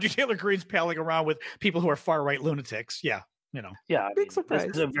that Marjorie Taylor Greene's palling around with people who are far right lunatics. Yeah. Yeah, big surprise.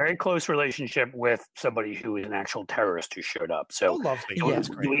 This is a very close relationship with somebody who is an actual terrorist who showed up. So, lovely.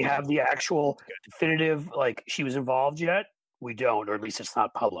 Do we have the actual definitive, she was involved yet? We don't, or at least it's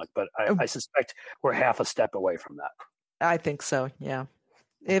not public. But I suspect we're half a step away from that. I think so. Yeah.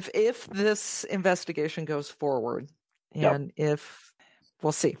 If this investigation goes forward, and if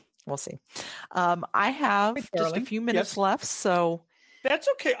we'll see. I have just a few minutes left, so. That's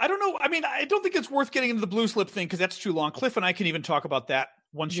okay. I don't know. I mean, I don't think it's worth getting into the blue slip thing because that's too long. Cliff and I can even talk about that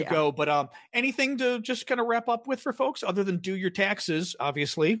once you go. But anything to just kind of wrap up with for folks other than do your taxes?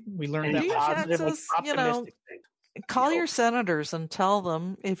 Obviously, we learned that. Taxes, call your senators and tell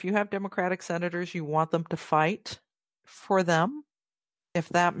them if you have Democratic senators, you want them to fight for them. If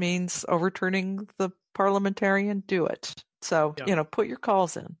that means overturning the parliamentarian, do it. So, put your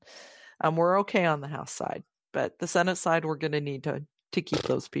calls in. We're okay on the House side, but the Senate side, we're going to need to keep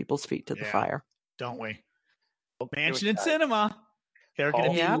those people's feet to the fire. Don't we? Manchin and Sinema. They're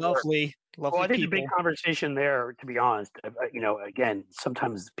going to be lovely well, I think people. the big conversation there, to be honest, again,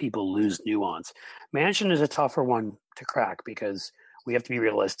 sometimes people lose nuance. Manchin is a tougher one to crack because we have to be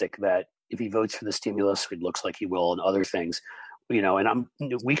realistic that if he votes for the stimulus, it looks like he will, and other things, and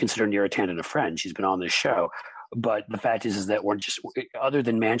we consider Neera Tanden a friend. She's been on this show. But the fact is that we're just, other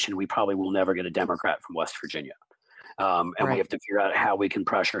than Manchin, we probably will never get a Democrat from West Virginia. And we have to figure out how we can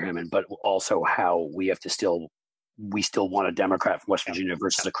pressure him, but also how we have to still want a Democrat from West Virginia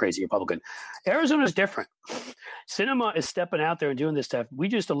versus a crazy Republican. Arizona is different. Sinema is stepping out there and doing this stuff. We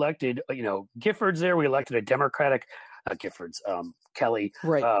just elected, Giffords there. We elected a Democratic, Kelly,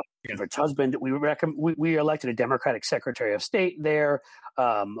 Giffords' husband. We elected a Democratic Secretary of State there.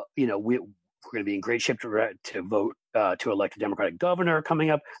 We're going to be in great shape to vote to elect a Democratic governor coming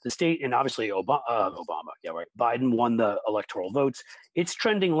up. The state, and obviously Obama. Biden won the electoral votes. It's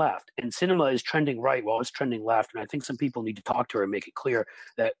trending left, and Sinema is trending right while it's trending left. And I think some people need to talk to her and make it clear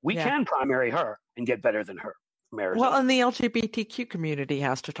that we can primary her and get better than her from Arizona. Well, and the LGBTQ community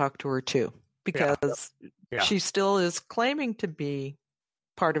has to talk to her too, because she still is claiming to be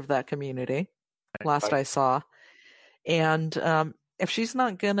part of that community. Last I saw, and if she's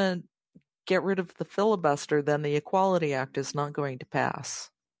not going to get rid of the filibuster, then the Equality Act is not going to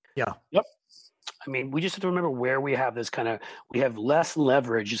pass. Yeah. Yep. I mean, we just have to remember where we have this we have less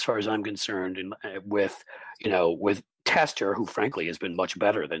leverage as far as I'm concerned, and with Tester, who frankly has been much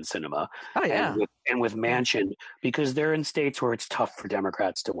better than Sinema, and with Manchin, because they're in states where it's tough for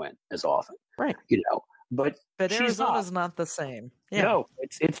Democrats to win as often. Right. But Arizona's not the same. Yeah. No,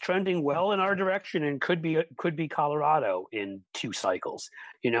 it's trending well in our direction, and could be Colorado in 2 cycles.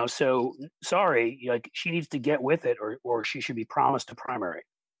 So sorry, she needs to get with it, or she should be promised a primary.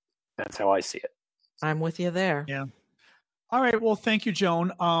 That's how I see it. I'm with you there. Yeah. All right. Well, thank you,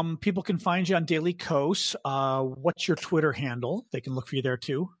 Joan. People can find you on Daily Kos. What's your Twitter handle? They can look for you there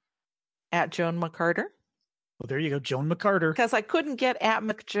too. At Joan McCarter. Well, there you go, Joan McCarter. Because I couldn't get at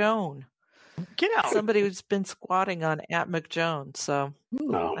McJoan. Get out. Somebody who's been squatting on at McJoan. So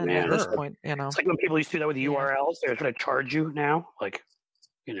at this point, It's like when people used to do that with URLs, they're trying to charge you now.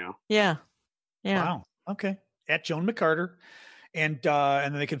 Yeah. Wow. Okay. At Joan McCarter. And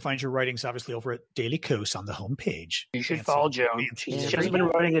then they can find your writings, obviously, over at Daily Kos on the homepage. You should follow Joan. She has been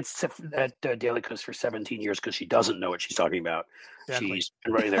writing at Daily Kos for 17 years because she doesn't know what she's talking about. Exactly. She's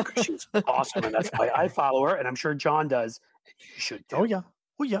been writing there because she's awesome, and that's why I follow her, and I'm sure John does. You should too. Oh, yeah.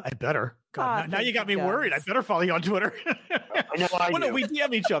 Well, yeah, I better. God, now you got me worried. I better follow you on Twitter. I know I do. No, we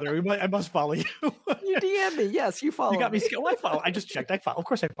DM each other. I must follow you. You DM me. Yes, you follow me. You got me scared. Well, I follow. I just checked. Of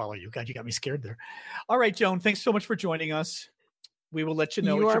course I follow you. God, you got me scared there. All right, Joan, thanks so much for joining us. We will let you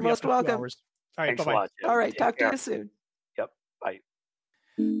know. You are most welcome. All right, bye-bye. All right, talk to you soon. Yep, bye.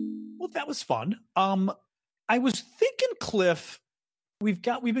 Well, that was fun. I was thinking, Cliff, we've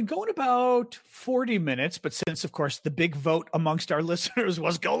been going about 40 minutes, but since, of course, the big vote amongst our listeners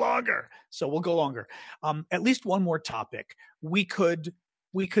was go longer, so we'll go longer. At least one more topic. We could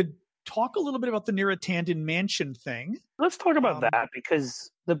talk a little bit about the Neera Tanden Manchin thing. Let's talk about that,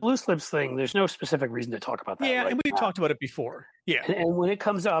 because the blue slips thing, there's no specific reason to talk about that. Yeah, and we've talked about it before. Yeah. And when it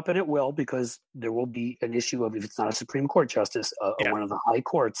comes up, and it will, because there will be an issue of, if it's not a Supreme Court justice, one of the high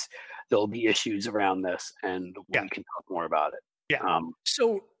courts, there'll be issues around this, and we can talk more about it. Yeah.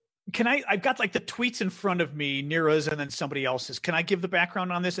 So can I've got like the tweets in front of me, Neera's and then somebody else's. Can I give the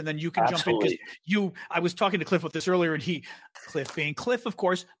background on this, and then you can jump in? Because I was talking to Cliff with this earlier, and Cliff, of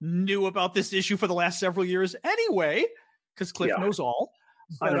course, knew about this issue for the last several years anyway, because Cliff knows all.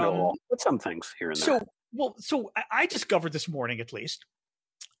 But, I don't know all, but some things here and there. So I discovered this morning, at least,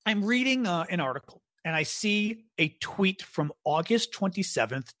 I'm reading an article, and I see a tweet from August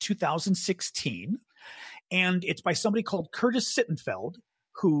 27th, 2016, and it's by somebody called Curtis Sittenfeld,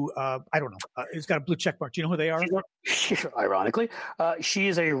 who, I don't know, has got a blue check mark. Do you know who they are? Ironically, she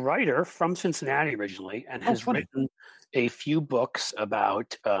is a writer from Cincinnati originally, and has written a few books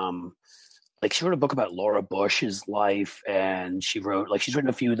about, she wrote a book about Laura Bush's life, and she's written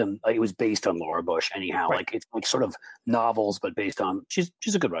a few of them. It was based on Laura Bush anyhow. Right. It's like sort of novels, but based on, she's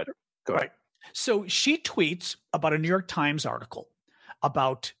a good writer. Go ahead. So she tweets about a New York Times article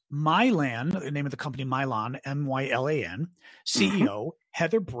about Mylan, the name of the company Mylan, Mylan, CEO,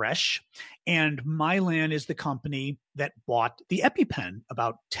 Heather Bresch, and Mylan is the company that bought the EpiPen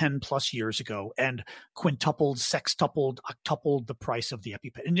about 10 plus years ago and quintupled, sextupled, octupled the price of the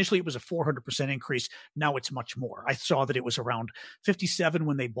EpiPen. Initially, it was a 400% increase. Now it's much more. I saw that it was around 57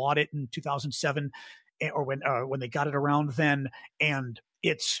 when they bought it in 2007, or when they got it around then, and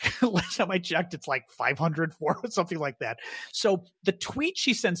it's last time I checked, it's like 500 for something like that. So the tweet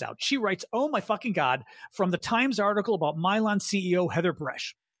she sends out, she writes, "Oh my fucking God," from the Times article about Mylan CEO Heather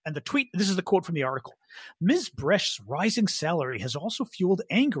Bresch. And the tweet, this is the quote from the article. "Ms. Bresch's rising salary has also fueled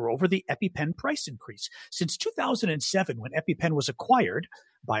anger over the EpiPen price increase. Since 2007, when EpiPen was acquired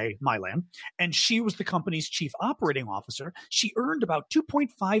by Mylan, and she was the company's chief operating officer, she earned about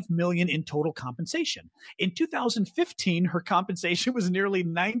 $2.5 million in total compensation. In 2015, her compensation was nearly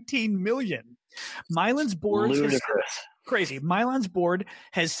 $19 million. Mylan's board crazy. Mylan's board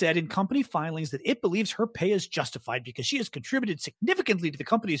has said in company filings that it believes her pay is justified because she has contributed significantly to the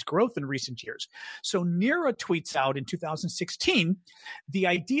company's growth in recent years. So Nira tweets out in 2016 the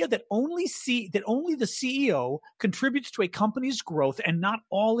idea that only the CEO contributes to a company's growth and not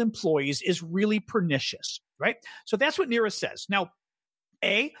all employees is really pernicious, right? So that's what Nira says. Now,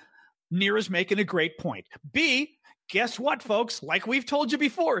 A, Nira's making a great point. B, guess what, folks? Like we've told you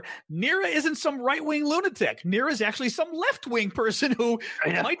before, Nira isn't some right-wing lunatic. Nira is actually some left-wing person who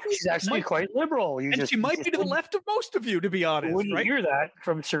she's actually quite liberal. She might be to the left of most of you, to be honest. Wouldn't hear that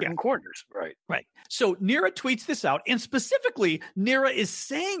from certain corners, right? Right. So Nira tweets this out, and specifically, Nira is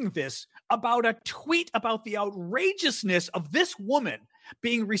saying this about a tweet about the outrageousness of this woman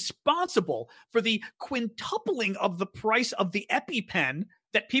being responsible for the quintupling of the price of the EpiPen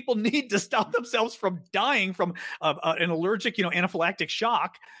that people need to stop themselves from dying from an allergic, anaphylactic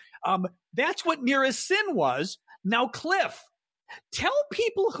shock. That's what Nira's sin was. Now, Cliff, tell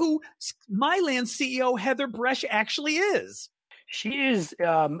people who Mylan CEO Heather Bresch actually is. She is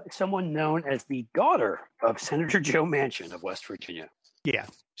someone known as the daughter of Senator Joe Manchin of West Virginia. Yeah,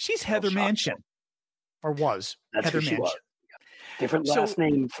 she's Heather Manchin, or was. That's Heather who she Manchin. was. Different last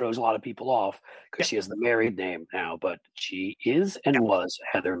name throws a lot of people off because she has the married name now, but she is and was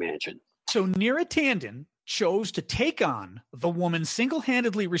Heather Manchin. So Neera Tanden chose to take on the woman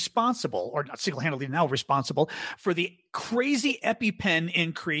single-handedly responsible, or not single-handedly now responsible, for the crazy EpiPen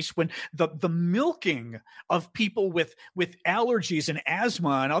increase when the milking of people with allergies and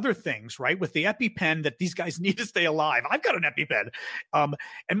asthma and other things, right? With the EpiPen that these guys need to stay alive. I've got an EpiPen.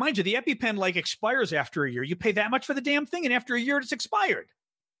 And mind you, the EpiPen expires after a year. You pay that much for the damn thing, and after a year, it's expired.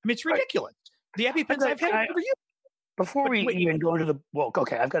 I mean, it's ridiculous. Right. The EpiPens I've had for years. Before we even go into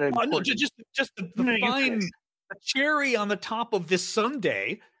I've got to just the cherry on the top of this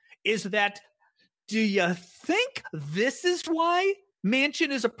sundae is that, do you think this is why Manchin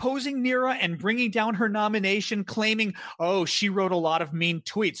is opposing Nira and bringing down her nomination, claiming, oh, she wrote a lot of mean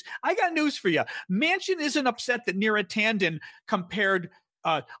tweets? I got news for you. Manchin isn't upset that Neera Tanden compared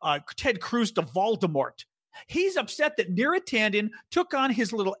Ted Cruz to Voldemort. He's upset that Neera Tanden took on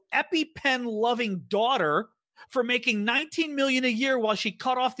his little EpiPen-loving daughter for making $19 million a year while she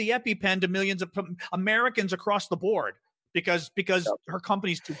cut off the EpiPen to millions of Americans across the board because her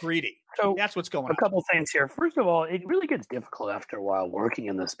company's too greedy. So that's what's going on. A couple things here. First of all, it really gets difficult after a while working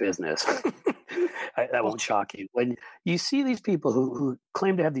in this business. That won't shock you. When you see these people who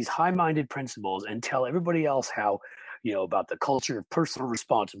claim to have these high-minded principles and tell everybody else how, about the culture of personal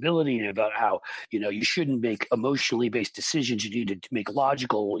responsibility and about how, you shouldn't make emotionally based decisions. You need to make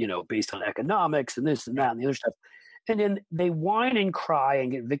logical, based on economics and this and that and the other stuff. And then they whine and cry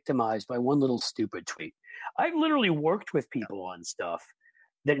and get victimized by one little stupid tweet. I've literally worked with people on stuff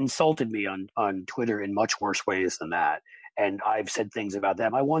that insulted me on Twitter in much worse ways than that. And I've said things about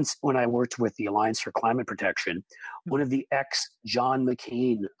them. When I worked with the Alliance for Climate Protection, one of the ex-John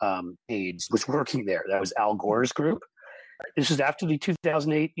McCain aides was working there. That was Al Gore's group. This was after the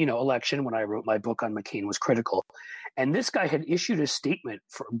 2008, election when I wrote my book on McCain Was Critical. And this guy had issued a statement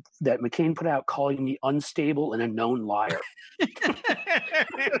that McCain put out calling me unstable and a known liar. I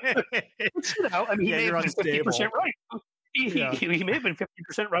mean, he may have been 50% right. He may have been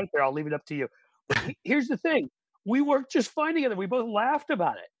 50% right there. I'll leave it up to you. But here's the thing. We worked just fine together. We both laughed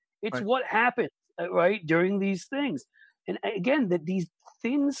about it. It's what happens, right, during these things. And again, that these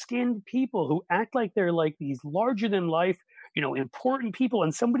thin-skinned people who act like they're like these larger-than-life, important people,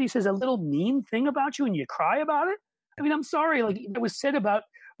 and somebody says a little mean thing about you and you cry about it? I mean, I'm sorry. Like, it was said about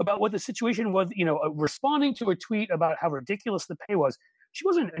what the situation was, responding to a tweet about how ridiculous the pay was. She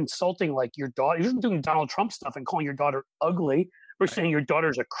wasn't insulting, like, your daughter. She wasn't doing Donald Trump stuff and calling your daughter ugly or saying your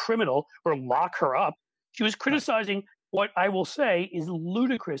daughter's a criminal or lock her up. She was criticizing what I will say is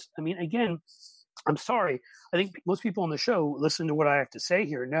ludicrous. I mean, again, I'm sorry. I think most people on the show listen to what I have to say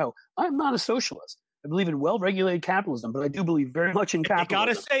here. No, I'm not a socialist. I believe in well-regulated capitalism, but I do believe very much in capitalism.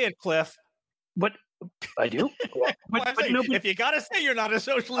 You got to say it, Cliff. But I do. If you got to say you're not a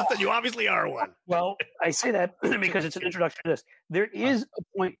socialist, then you obviously are one. Well, I say that because it's an introduction to this. There is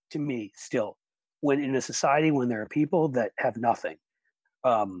a point to me still when in a society when there are people that have nothing,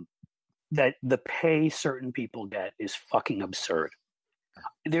 that the pay certain people get is fucking absurd.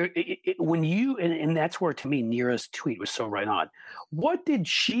 When you and that's where to me Neera's tweet was so right on. What did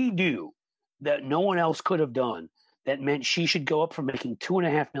she do that no one else could have done that meant she should go up from making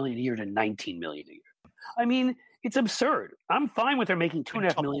 $2.5 million a year to $19 million a year? I mean, it's absurd. I'm fine with her making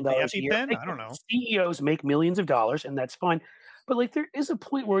 $2.5 million a year. I don't know. CEOs make millions of dollars, and that's fine. But like, there is a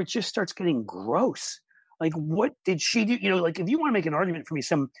point where it just starts getting gross. Like, what did she do? You know, like if you want to make an argument for me,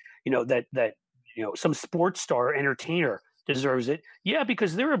 some some sports star entertainer deserves it. Yeah,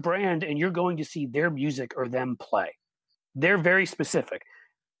 because they're a brand, and you're going to see their music or them play. They're very specific.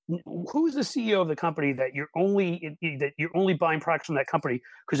 Who's the CEO of the company that you're only buying products from that company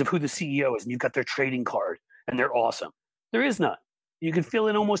because of who the CEO is, and you've got their trading card and they're awesome? There is none. You can fill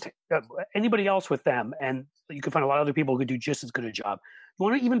in almost anybody else with them, and you can find a lot of other people who do just as good a job. You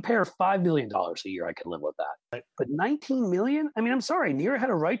want to even pay her $5 million a year, I could live with that. Right. But $19 million? I mean, I'm sorry. Neera had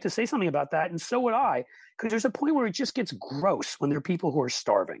a right to say something about that, and so would I, because there's a point where it just gets gross when there are people who are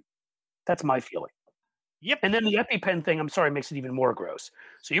starving. That's my feeling. Yep. And then the EpiPen thing, I'm sorry, makes it even more gross.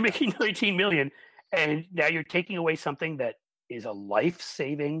 So you're making $19 million, and now you're taking away something that is a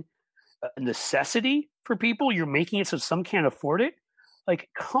life-saving necessity for people. You're making it so some can't afford it. Like,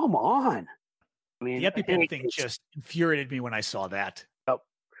 come on. I mean, the EpiPen thing just infuriated me when I saw that. Oh,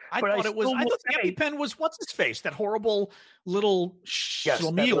 I thought the EpiPen was what's his face, that horrible little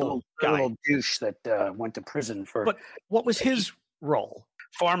little douche that went to prison for. But what was his role?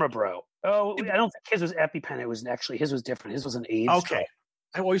 Pharma bro. Oh, I don't think his was EpiPen. It was actually his was different. His was an AIDS. Okay, drug.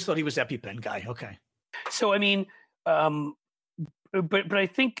 I always thought he was EpiPen guy. Okay, so I mean, but I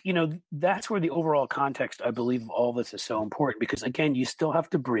think that's where the overall context, I believe, of all this is so important, because again, you still have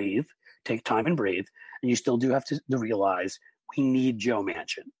to breathe, take time and breathe, and you still do have to realize we need Joe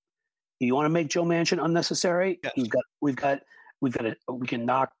Manchin. You want to make Joe Manchin unnecessary? Yes. We can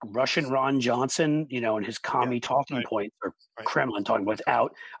knock Russian Ron Johnson, and his commie talking points, or Kremlin talking points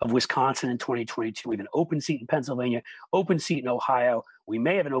out of Wisconsin in 2022. We have an open seat in Pennsylvania, open seat in Ohio. We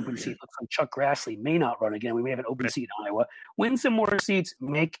may have an open seat. Looks like Chuck Grassley may not run again. We may have an open seat in Iowa. Win some more seats,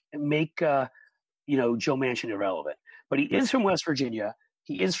 make Joe Manchin irrelevant. But he is from West Virginia.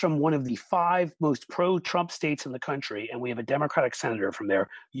 He is from one of the 5 most pro-Trump states in the country, and we have a Democratic senator from there.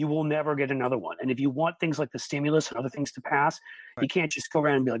 You will never get another one. And if you want things like the stimulus and other things to pass, you can't just go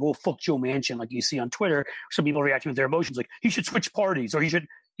around and be like, "Oh, fuck Joe Manchin," like you see on Twitter. Some people reacting with their emotions, like he should switch parties, or he should,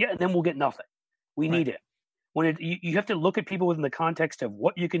 and then we'll get nothing. We need it. When you have to look at people within the context of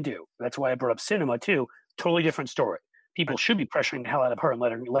what you can do. That's why I brought up Sinema too. Totally different story. People should be pressuring the hell out of her and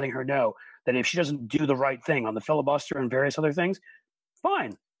letting her know that if she doesn't do the right thing on the filibuster and various other things,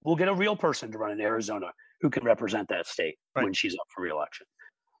 fine, we'll get a real person to run in Arizona who can represent that state when she's up for re-election.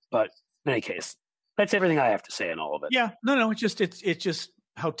 But in any case, that's everything I have to say in all of it. Yeah, no, it's just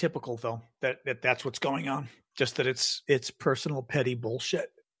how typical though that's what's going on. Just that it's personal petty bullshit.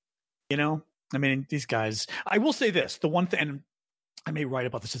 I mean, these guys. I will say this: the one thing, and I may write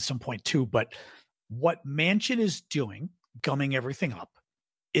about this at some point too, but what Manchin is doing, gumming everything up,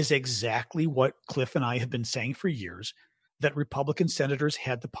 is exactly what Cliff and I have been saying for years that Republican senators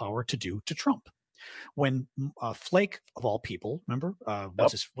had the power to do to Trump. When Flake, of all people, remember,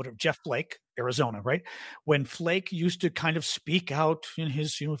 Jeff Flake, Arizona, right? When Flake used to kind of speak out in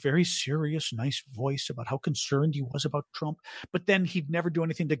his very serious, nice voice about how concerned he was about Trump, but then he'd never do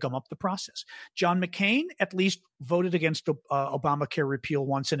anything to gum up the process. John McCain at least voted against Obamacare repeal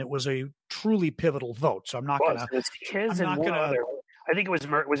once, and it was a truly pivotal vote. So I'm not going to. I think it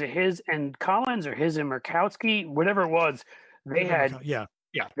was it his and Collins or his and Murkowski, whatever it was. They had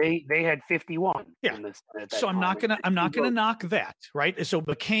they had 51. Yeah. So I'm not gonna knock that, right? So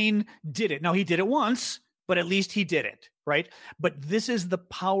McCain did it. Now he did it once, but at least he did it, right? But this is the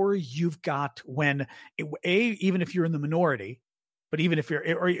power you've got when even if you're in the minority, but if you're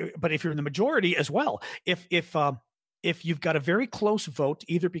in the majority as well, if you've got a very close vote,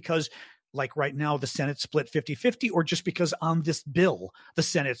 either because like right now, the Senate split 50-50, or just because on this bill, the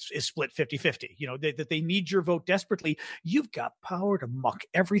Senate is split 50-50, that they need your vote desperately. You've got power to muck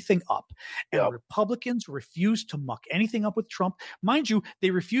everything up. And Republicans refuse to muck anything up with Trump. Mind you,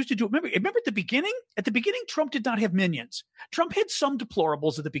 they refuse to do it. Remember at the beginning? At the beginning, Trump did not have minions. Trump had some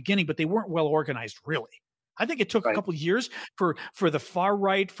deplorables at the beginning, but they weren't well organized, really. I think it took a couple of years for the far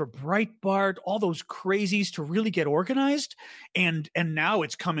right, for Breitbart, all those crazies to really get organized. And now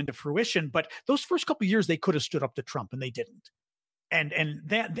it's come into fruition. But those first couple of years, they could have stood up to Trump, and they didn't. And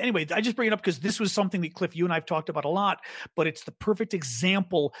that, anyway, I just bring it up because this was something that, Cliff, you and I have talked about a lot, but it's the perfect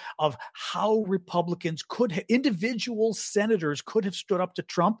example of how Republicans individual senators could have stood up to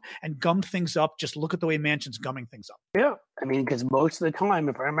Trump and gummed things up. Just look at the way Manchin's gumming things up. Yeah. I mean, because most of the time,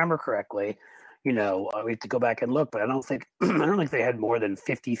 if I remember correctly, we have to go back and look, but I don't think they had more than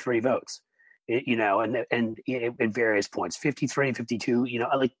 53 votes, and at various points, 53, 52,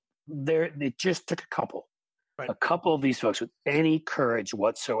 it just took a couple. Right. A couple of these folks with any courage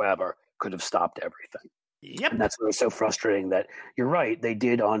whatsoever could have stopped everything. Yep. And that's what was so frustrating that you're right. They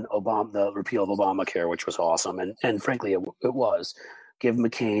did on the repeal of Obamacare, which was awesome. And frankly, it was. Give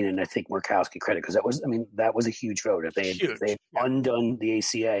McCain and I think Murkowski credit because that was a huge vote. If they had undone the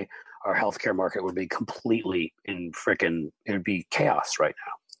ACA, our healthcare market would be completely it would be chaos right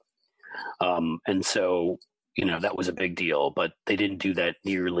now. And so, that was a big deal, but they didn't do that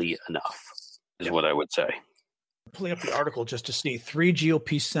nearly enough is what I would say. Pulling up the article just to see 3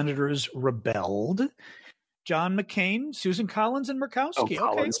 GOP senators rebelled. John McCain, Susan Collins, and Murkowski.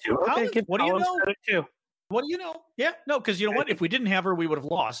 Collins too. Okay, what do you know? Too. What do you know? Yeah, no, because you know what? If we didn't have her, we would have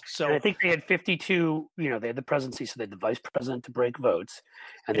lost. So and I think they had 52. They had the presidency, so they had the vice president to break votes,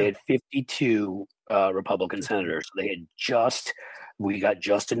 and they had 52 Republican senators. So we got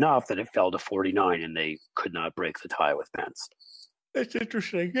just enough that it fell to 49, and they could not break the tie with Pence. That's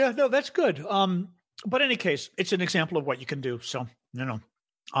interesting. Yeah, no, that's good. But in any case, it's an example of what you can do. So,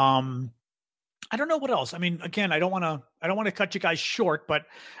 I don't know what else. I mean, again, I don't want to cut you guys short, but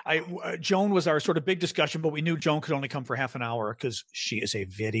Joan was our sort of big discussion, but we knew Joan could only come for half an hour because she is a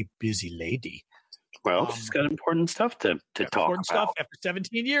very busy lady. Well, she's got important stuff to talk about. Important stuff. After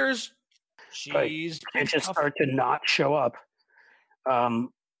 17 years, she's can't just start to not show up.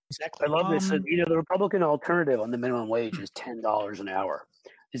 Exactly. I love this. The Republican alternative on the minimum wage is $10 an hour.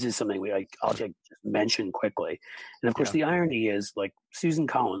 This is something I'll just mention quickly. And of course, the irony is like Susan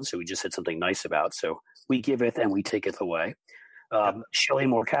Collins, who we just said something nice about. So we giveth and we taketh away. Shelley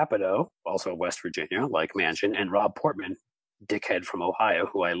Moore Capito, also of West Virginia, like Manchin, and Rob Portman, dickhead from Ohio,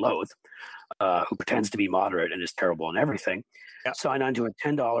 who I loathe, who pretends to be moderate and is terrible in everything, sign on to a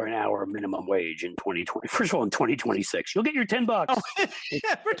 $10 an hour minimum wage in 2020. First of all, in 2026, you'll get your $10. Oh,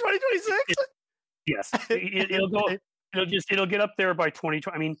 yeah, for 2026? Yes. It'll go. It'll get up there by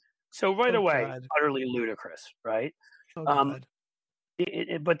 2020. I mean, so right away, utterly ludicrous, right? But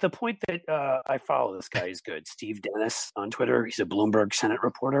the point that I follow this guy is good. Steve Dennis on Twitter. He's a Bloomberg Senate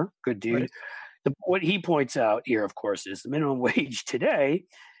reporter. Good dude. Right. What he points out here, of course, is the minimum wage today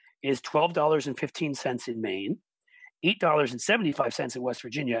is $12.15 in Maine, $8.75 in West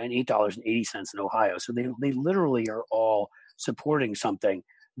Virginia, and $8.80 in Ohio. So they literally are all supporting something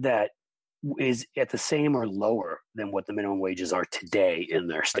that is at the same or lower than what the minimum wages are today in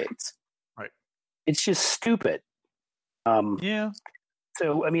their states. Right. It's just stupid. Yeah.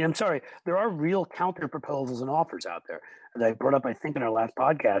 So, I mean, I'm sorry. There are real counter proposals and offers out there. As I brought up, I think, in our last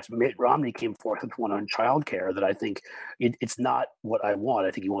podcast, Mitt Romney came forth with one on childcare that I think it's not what I want.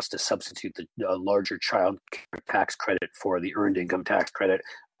 I think he wants to substitute the larger child care tax credit for the earned income tax credit.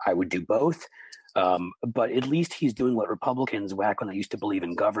 I would do both. But at least he's doing what Republicans back when they used to believe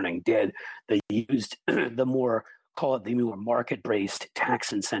in governing did. They used the more market-based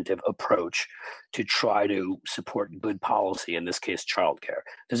tax incentive approach to try to support good policy, in this case, childcare.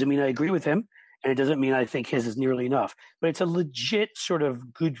 Doesn't mean I agree with him, and it doesn't mean I think his is nearly enough, but it's a legit sort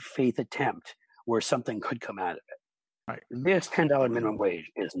of good faith attempt where something could come out of it. Right. This $10 minimum wage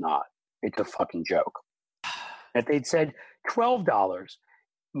is not. It's a fucking joke. If they'd said $12,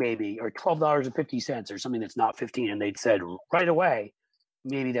 maybe, or $12.50 or something that's not 15, and they'd said right away,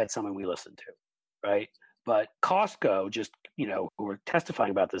 maybe that's something we listen to, right? But Costco just, who were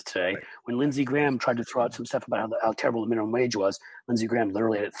testifying about this today, when Lindsey Graham tried to throw out some stuff about how terrible the minimum wage was, Lindsey Graham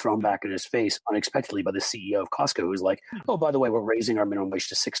literally had it thrown back in his face unexpectedly by the CEO of Costco, who was like, oh, by the way, we're raising our minimum wage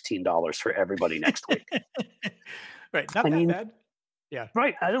to $16 for everybody next week. Right. Not that bad. Yeah.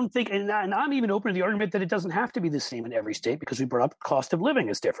 Right. I don't think, and I'm even open to the argument that it doesn't have to be the same in every state because we brought up cost of living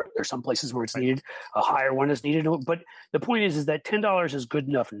is different. There's some places where it's needed, a higher one is needed. But the point is that $10 is good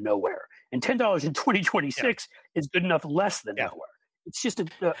enough nowhere. And $10 in 2026 is good enough less than nowhere. It's just,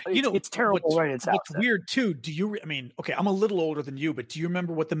 it's terrible right it's out. What's weird too, I'm a little older than you, but do you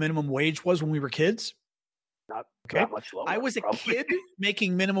remember what the minimum wage was when we were kids? Not much lower. I was a kid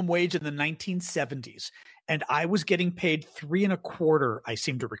making minimum wage in the 1970s, and I was getting paid $3.25, I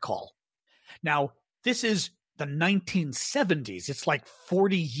seem to recall. Now, this is the 1970s. It's like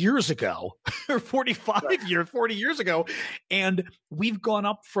 40 years ago or 45 years, 40 years ago. And we've gone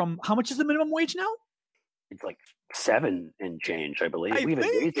up from, how much is the minimum wage now? It's like 7 and change, I believe. We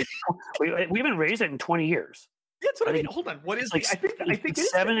haven't raised it in 20 years. That's what I mean. Hold on. What is like? I think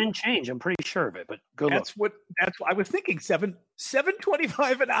it's 7 and change. I'm pretty sure of it, but go look. That's what I was thinking.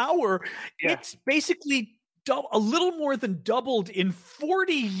 $7.25 an hour. Yeah. It's basically a little more than doubled in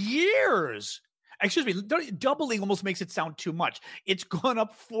 40 years. Excuse me, doubling almost makes it sound too much. It's gone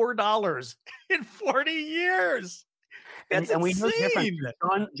up $4 in 40 years. That's and we know insane.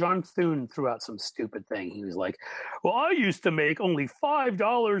 John Thune threw out some stupid thing. He was like, "Well, I used to make only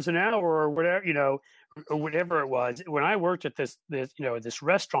 $5 an hour, or whatever, or whatever it was, when I worked at this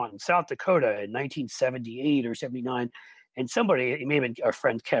restaurant in South Dakota in 1978 or 79." And somebody, it may have been our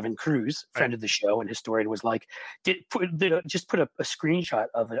friend Kevin Cruz, friend of the show and historian, was like, just put a screenshot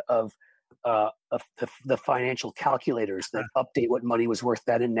of the financial calculators that update what money was worth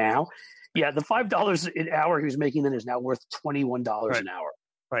then and now. Yeah, the $5 an hour he was making then is now worth $21 an hour.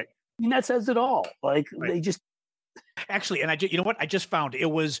 Right. I mean, that says it all. Like they just actually, and you know what? I just found it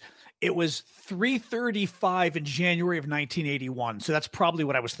was $335 in January of 1981. So that's probably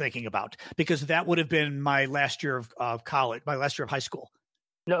what I was thinking about, because that would have been my last year of college, my last year of high school.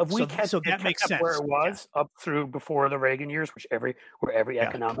 No, if we kept that makes sense. Where it was up through before the Reagan years, where every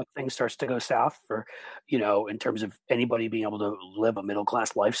economic thing starts to go south for, in terms of anybody being able to live a middle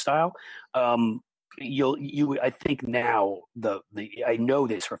class lifestyle, I think now I know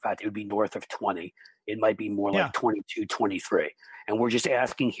this for a fact, it would be north of 20. It might be more like 22, 23. And we're just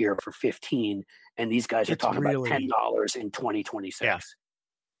asking here for 15. And these guys are talking about $10 in 2026. Yeah.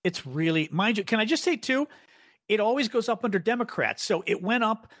 It's really, mind you, can I just say too, it always goes up under Democrats. So it went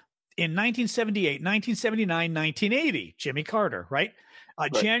up in 1978, 1979, 1980, Jimmy Carter, right?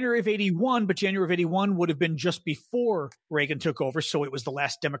 January of 81, but January of 81 would have been just before Reagan took over. So it was the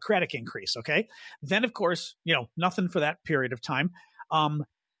last Democratic increase. Okay. Then of course, nothing for that period of time.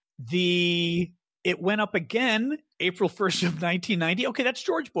 It went up again, April 1st of 1990. Okay. That's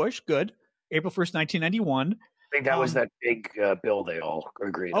George Bush. Good. April 1st, 1991. I think that was that big bill they all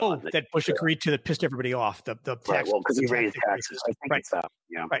agreed on. Oh, that Bush agreed to, that pissed everybody off. The tax, right, well, because he raised taxes. I think it's that.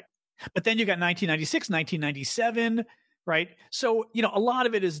 Yeah. Right. But then you got 1996, 1997, right? So, a lot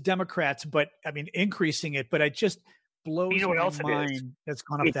of it is Democrats, but I mean, increasing it, but it just blows my mind that's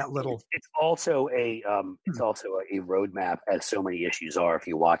gone up that little. It's also a roadmap, as so many issues are. If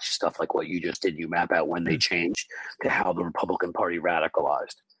you watch stuff like what you just did, you map out when they changed to how the Republican Party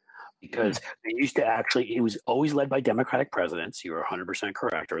radicalized. Because they used to it was always led by Democratic presidents. You were 100%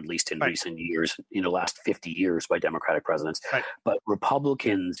 correct, or at least in recent years, last 50 years by Democratic presidents. Right. But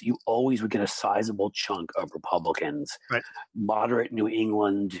Republicans, you always would get a sizable chunk of Republicans, moderate New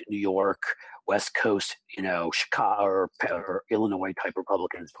England, New York, West Coast, Chicago or Illinois type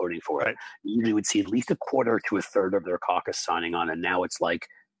Republicans voting for it. You usually would see at least a quarter to a third of their caucus signing on. And now it's like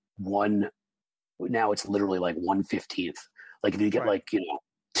literally like 1/15. Like if you get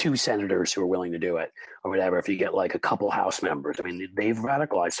 2 senators who are willing to do it or whatever, if you get like a couple House members, I mean, they've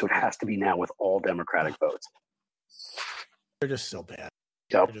radicalized. So it has to be now with all Democratic votes. They're just so bad.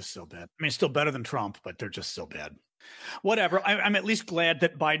 Yep. They're just so bad. I mean, still better than Trump, but they're just so bad. Whatever. I'm at least glad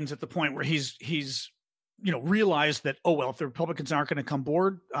that Biden's at the point where he's realized that, if the Republicans aren't going to come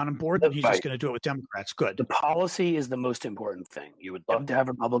on board, then he's just going to do it with Democrats. Good. The policy is the most important thing. You would love to have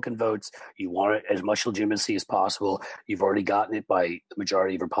Republican votes. You want it as much legitimacy as possible. You've already gotten it by the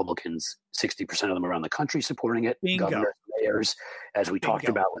majority of Republicans, 60% of them around the country supporting it. Bingo. Governors, mayors, as we talked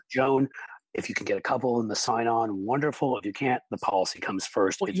about with Joan. If you can get a couple in the sign-on, wonderful. If you can't, the policy comes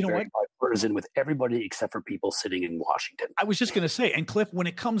first. It's very bipartisan with everybody except for people sitting in Washington. I was just going to say, and Cliff, when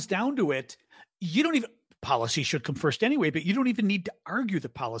it comes down to it, policy should come first anyway, but you don't even need to argue the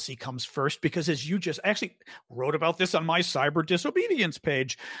policy comes first, because as you just actually wrote about this on my cyber disobedience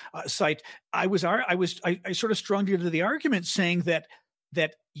page site, I sort of strung you to the argument saying that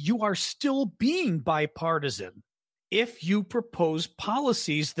you are still being bipartisan if you propose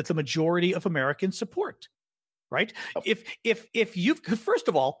policies that the majority of Americans support, right? If you've, first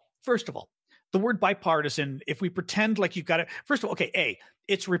of all, the word bipartisan, if we pretend like you've got it, first of all, okay,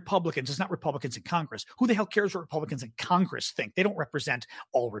 it's Republicans. It's not Republicans in Congress. Who the hell cares what Republicans in Congress think? They don't represent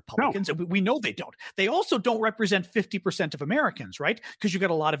all Republicans. No. We know they don't. They also don't represent 50% of Americans, right? Because you've got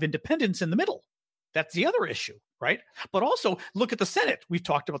a lot of independents in the middle. That's the other issue, right? But also look at the Senate. We've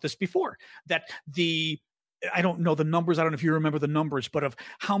talked about this before, that I don't know the numbers. I don't know if you remember the numbers, but of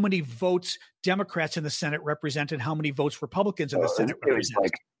how many votes Democrats in the Senate represent and how many votes Republicans in the Senate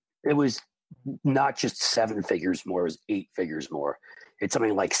represent. It was not just 7 figures more, it was 8 figures more. It's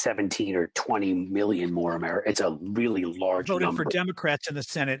something like 17 or 20 million more Americans. It's a really large voted number. For Democrats in the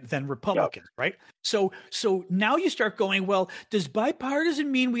Senate than Republicans, right? So now you start going, well, does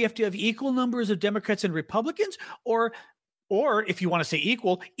bipartisan mean we have to have equal numbers of Democrats and Republicans, or if you want to say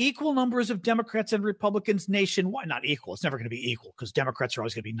equal numbers of Democrats and Republicans nationwide? Not equal. It's never going to be equal because Democrats are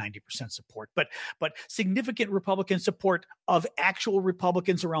always going to be 90% support, but significant Republican support of actual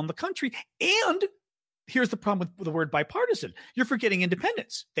Republicans around the country. And here's the problem with the word bipartisan. You're forgetting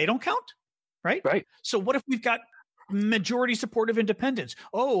independents. They don't count, right? Right. So what if we've got majority support of independents?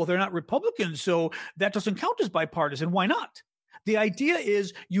 Oh, they're not Republicans, so that doesn't count as bipartisan. Why not? The idea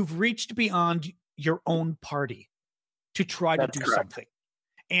is you've reached beyond your own party to try to do something.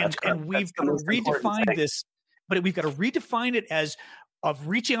 And we've got to redefine this, but we've got to redefine it as of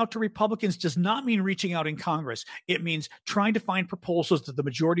reaching out to Republicans does not mean reaching out in Congress. It means trying to find proposals that the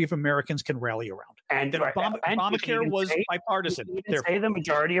majority of Americans can rally around. And that Obamacare was bipartisan. Say the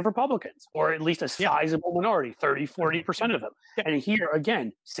majority of Republicans, or at least a sizable minority, 30, 40% of them. Yeah. And here,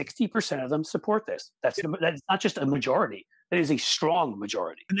 again, 60% of them support this. That's not just a majority. That is a strong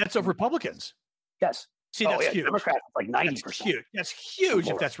majority. And that's of Republicans. Yes. See, that's huge. Democrats, like 90%. That's huge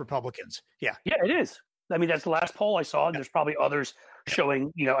if that's Republicans. Yeah. Yeah, it is. I mean, that's the last poll I saw, and there's probably others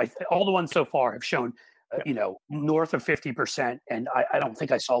showing, all the ones so far have shown, north of 50%, and I don't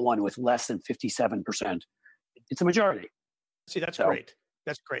think I saw one with less than 57%. It's a majority. See, that's great.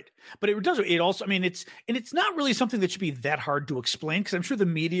 That's great. But it also, I mean, it's not really something that should be that hard to explain, because I'm sure the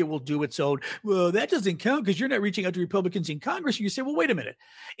media will do its own, well, that doesn't count because you're not reaching out to Republicans in Congress. You say, well, wait a minute.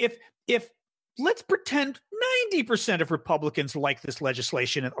 If let's pretend 90% of Republicans like this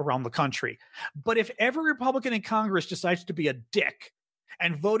legislation around the country. But if every Republican in Congress decides to be a dick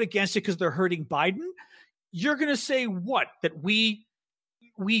and vote against it because they're hurting Biden, you're going to say what? That we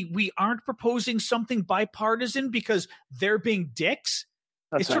aren't proposing something bipartisan because they're being dicks?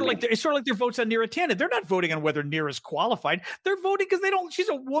 It's sort of like their votes on Neera Tanden. They're not voting on whether Neera's qualified. They're voting because she's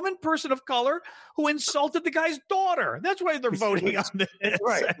a woman, person of color, who insulted the guy's daughter. That's why they're voting on this.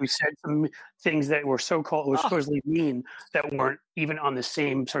 Right. We said some things that were supposedly mean that weren't even on the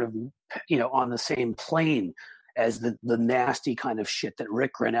same sort of, on the same plane as the nasty kind of shit that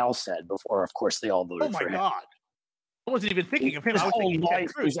Rick Grenell said before. Of course, they all voted for him. Oh my God. I wasn't even thinking of him. His whole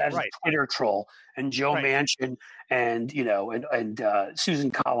life was as a Twitter troll, and Joe Manchin and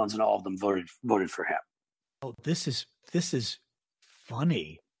Susan Collins and all of them voted for him. Oh, this is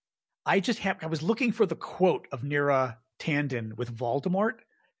funny. I was looking for the quote of Neera Tanden with Voldemort,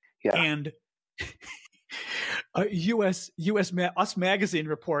 and Us Magazine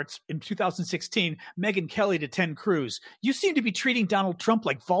reports in 2016, Megyn Kelly to Ted Cruz, "You seem to be treating Donald Trump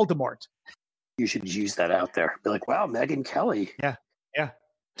like Voldemort." You should use that out there. Be like, wow, Megyn Kelly. Yeah.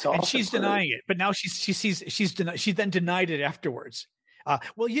 And she's denying it, but now she then denied it afterwards.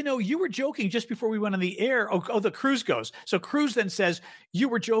 Well, you were joking just before we went on the air. The Cruz goes. So Cruz then says, you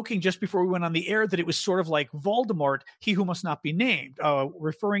were joking just before we went on the air that it was sort of like Voldemort, he who must not be named,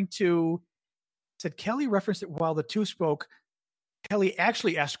 referring to, said Kelly referenced it while the two spoke. Kelly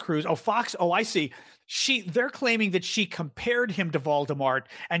actually asked Cruz, Fox, I see. They're claiming that she compared him to Voldemort,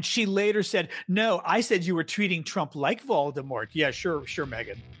 and she later said, no, I said you were treating Trump like Voldemort. Yeah, sure,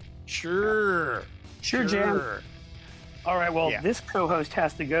 Megyn. Sure, Jan. All right, well, this co-host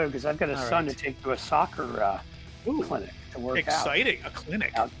has to go because I've got a son to take to a soccer clinic to work Exciting, a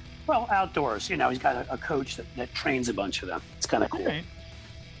clinic. Outdoors. He's got a coach that trains a bunch of them. It's kind of cool. Okay.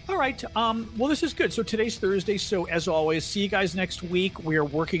 All right. Well, this is good. So today's Thursday. So as always, see you guys next week. We are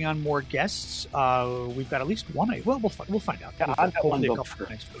working on more guests. We've got at least one. Well, we'll find out. Yeah, I've got one booked for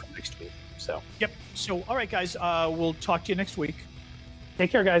next week. So yep. So all right, guys. We'll talk to you next week.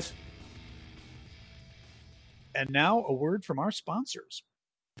 Take care, guys. And now a word from our sponsors.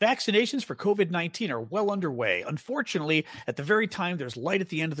 Vaccinations for COVID-19 are well underway. Unfortunately, at the very time there's light at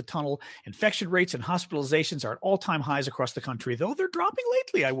the end of the tunnel, infection rates and hospitalizations are at all-time highs across the country, though they're dropping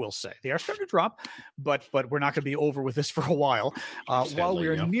lately, I will say. They are starting to drop, but we're not going to be over with this for a while. While we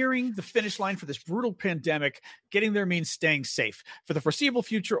are nearing the finish line for this brutal pandemic, getting there means staying safe. For the foreseeable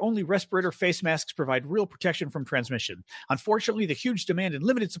future, only respirator face masks provide real protection from transmission. Unfortunately, the huge demand and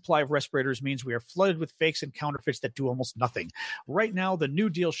limited supply of respirators means we are flooded with fakes and counterfeits that do almost nothing. Right now, the new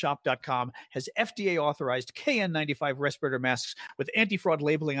DealShop.com has FDA-authorized KN95 respirator masks with anti-fraud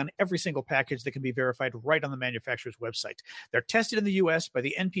labeling on every single package that can be verified right on the manufacturer's website. They're tested in the U.S. by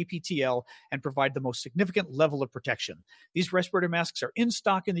the NPPTL and provide the most significant level of protection. These respirator masks are in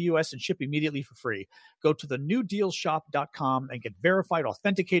stock in the U.S. and ship immediately for free. Go to the newdealshop.com and get verified,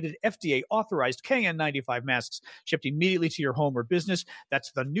 authenticated, FDA-authorized KN95 masks shipped immediately to your home or business.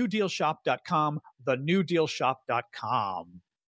 That's the newdealshop.com, the newdealshop.com.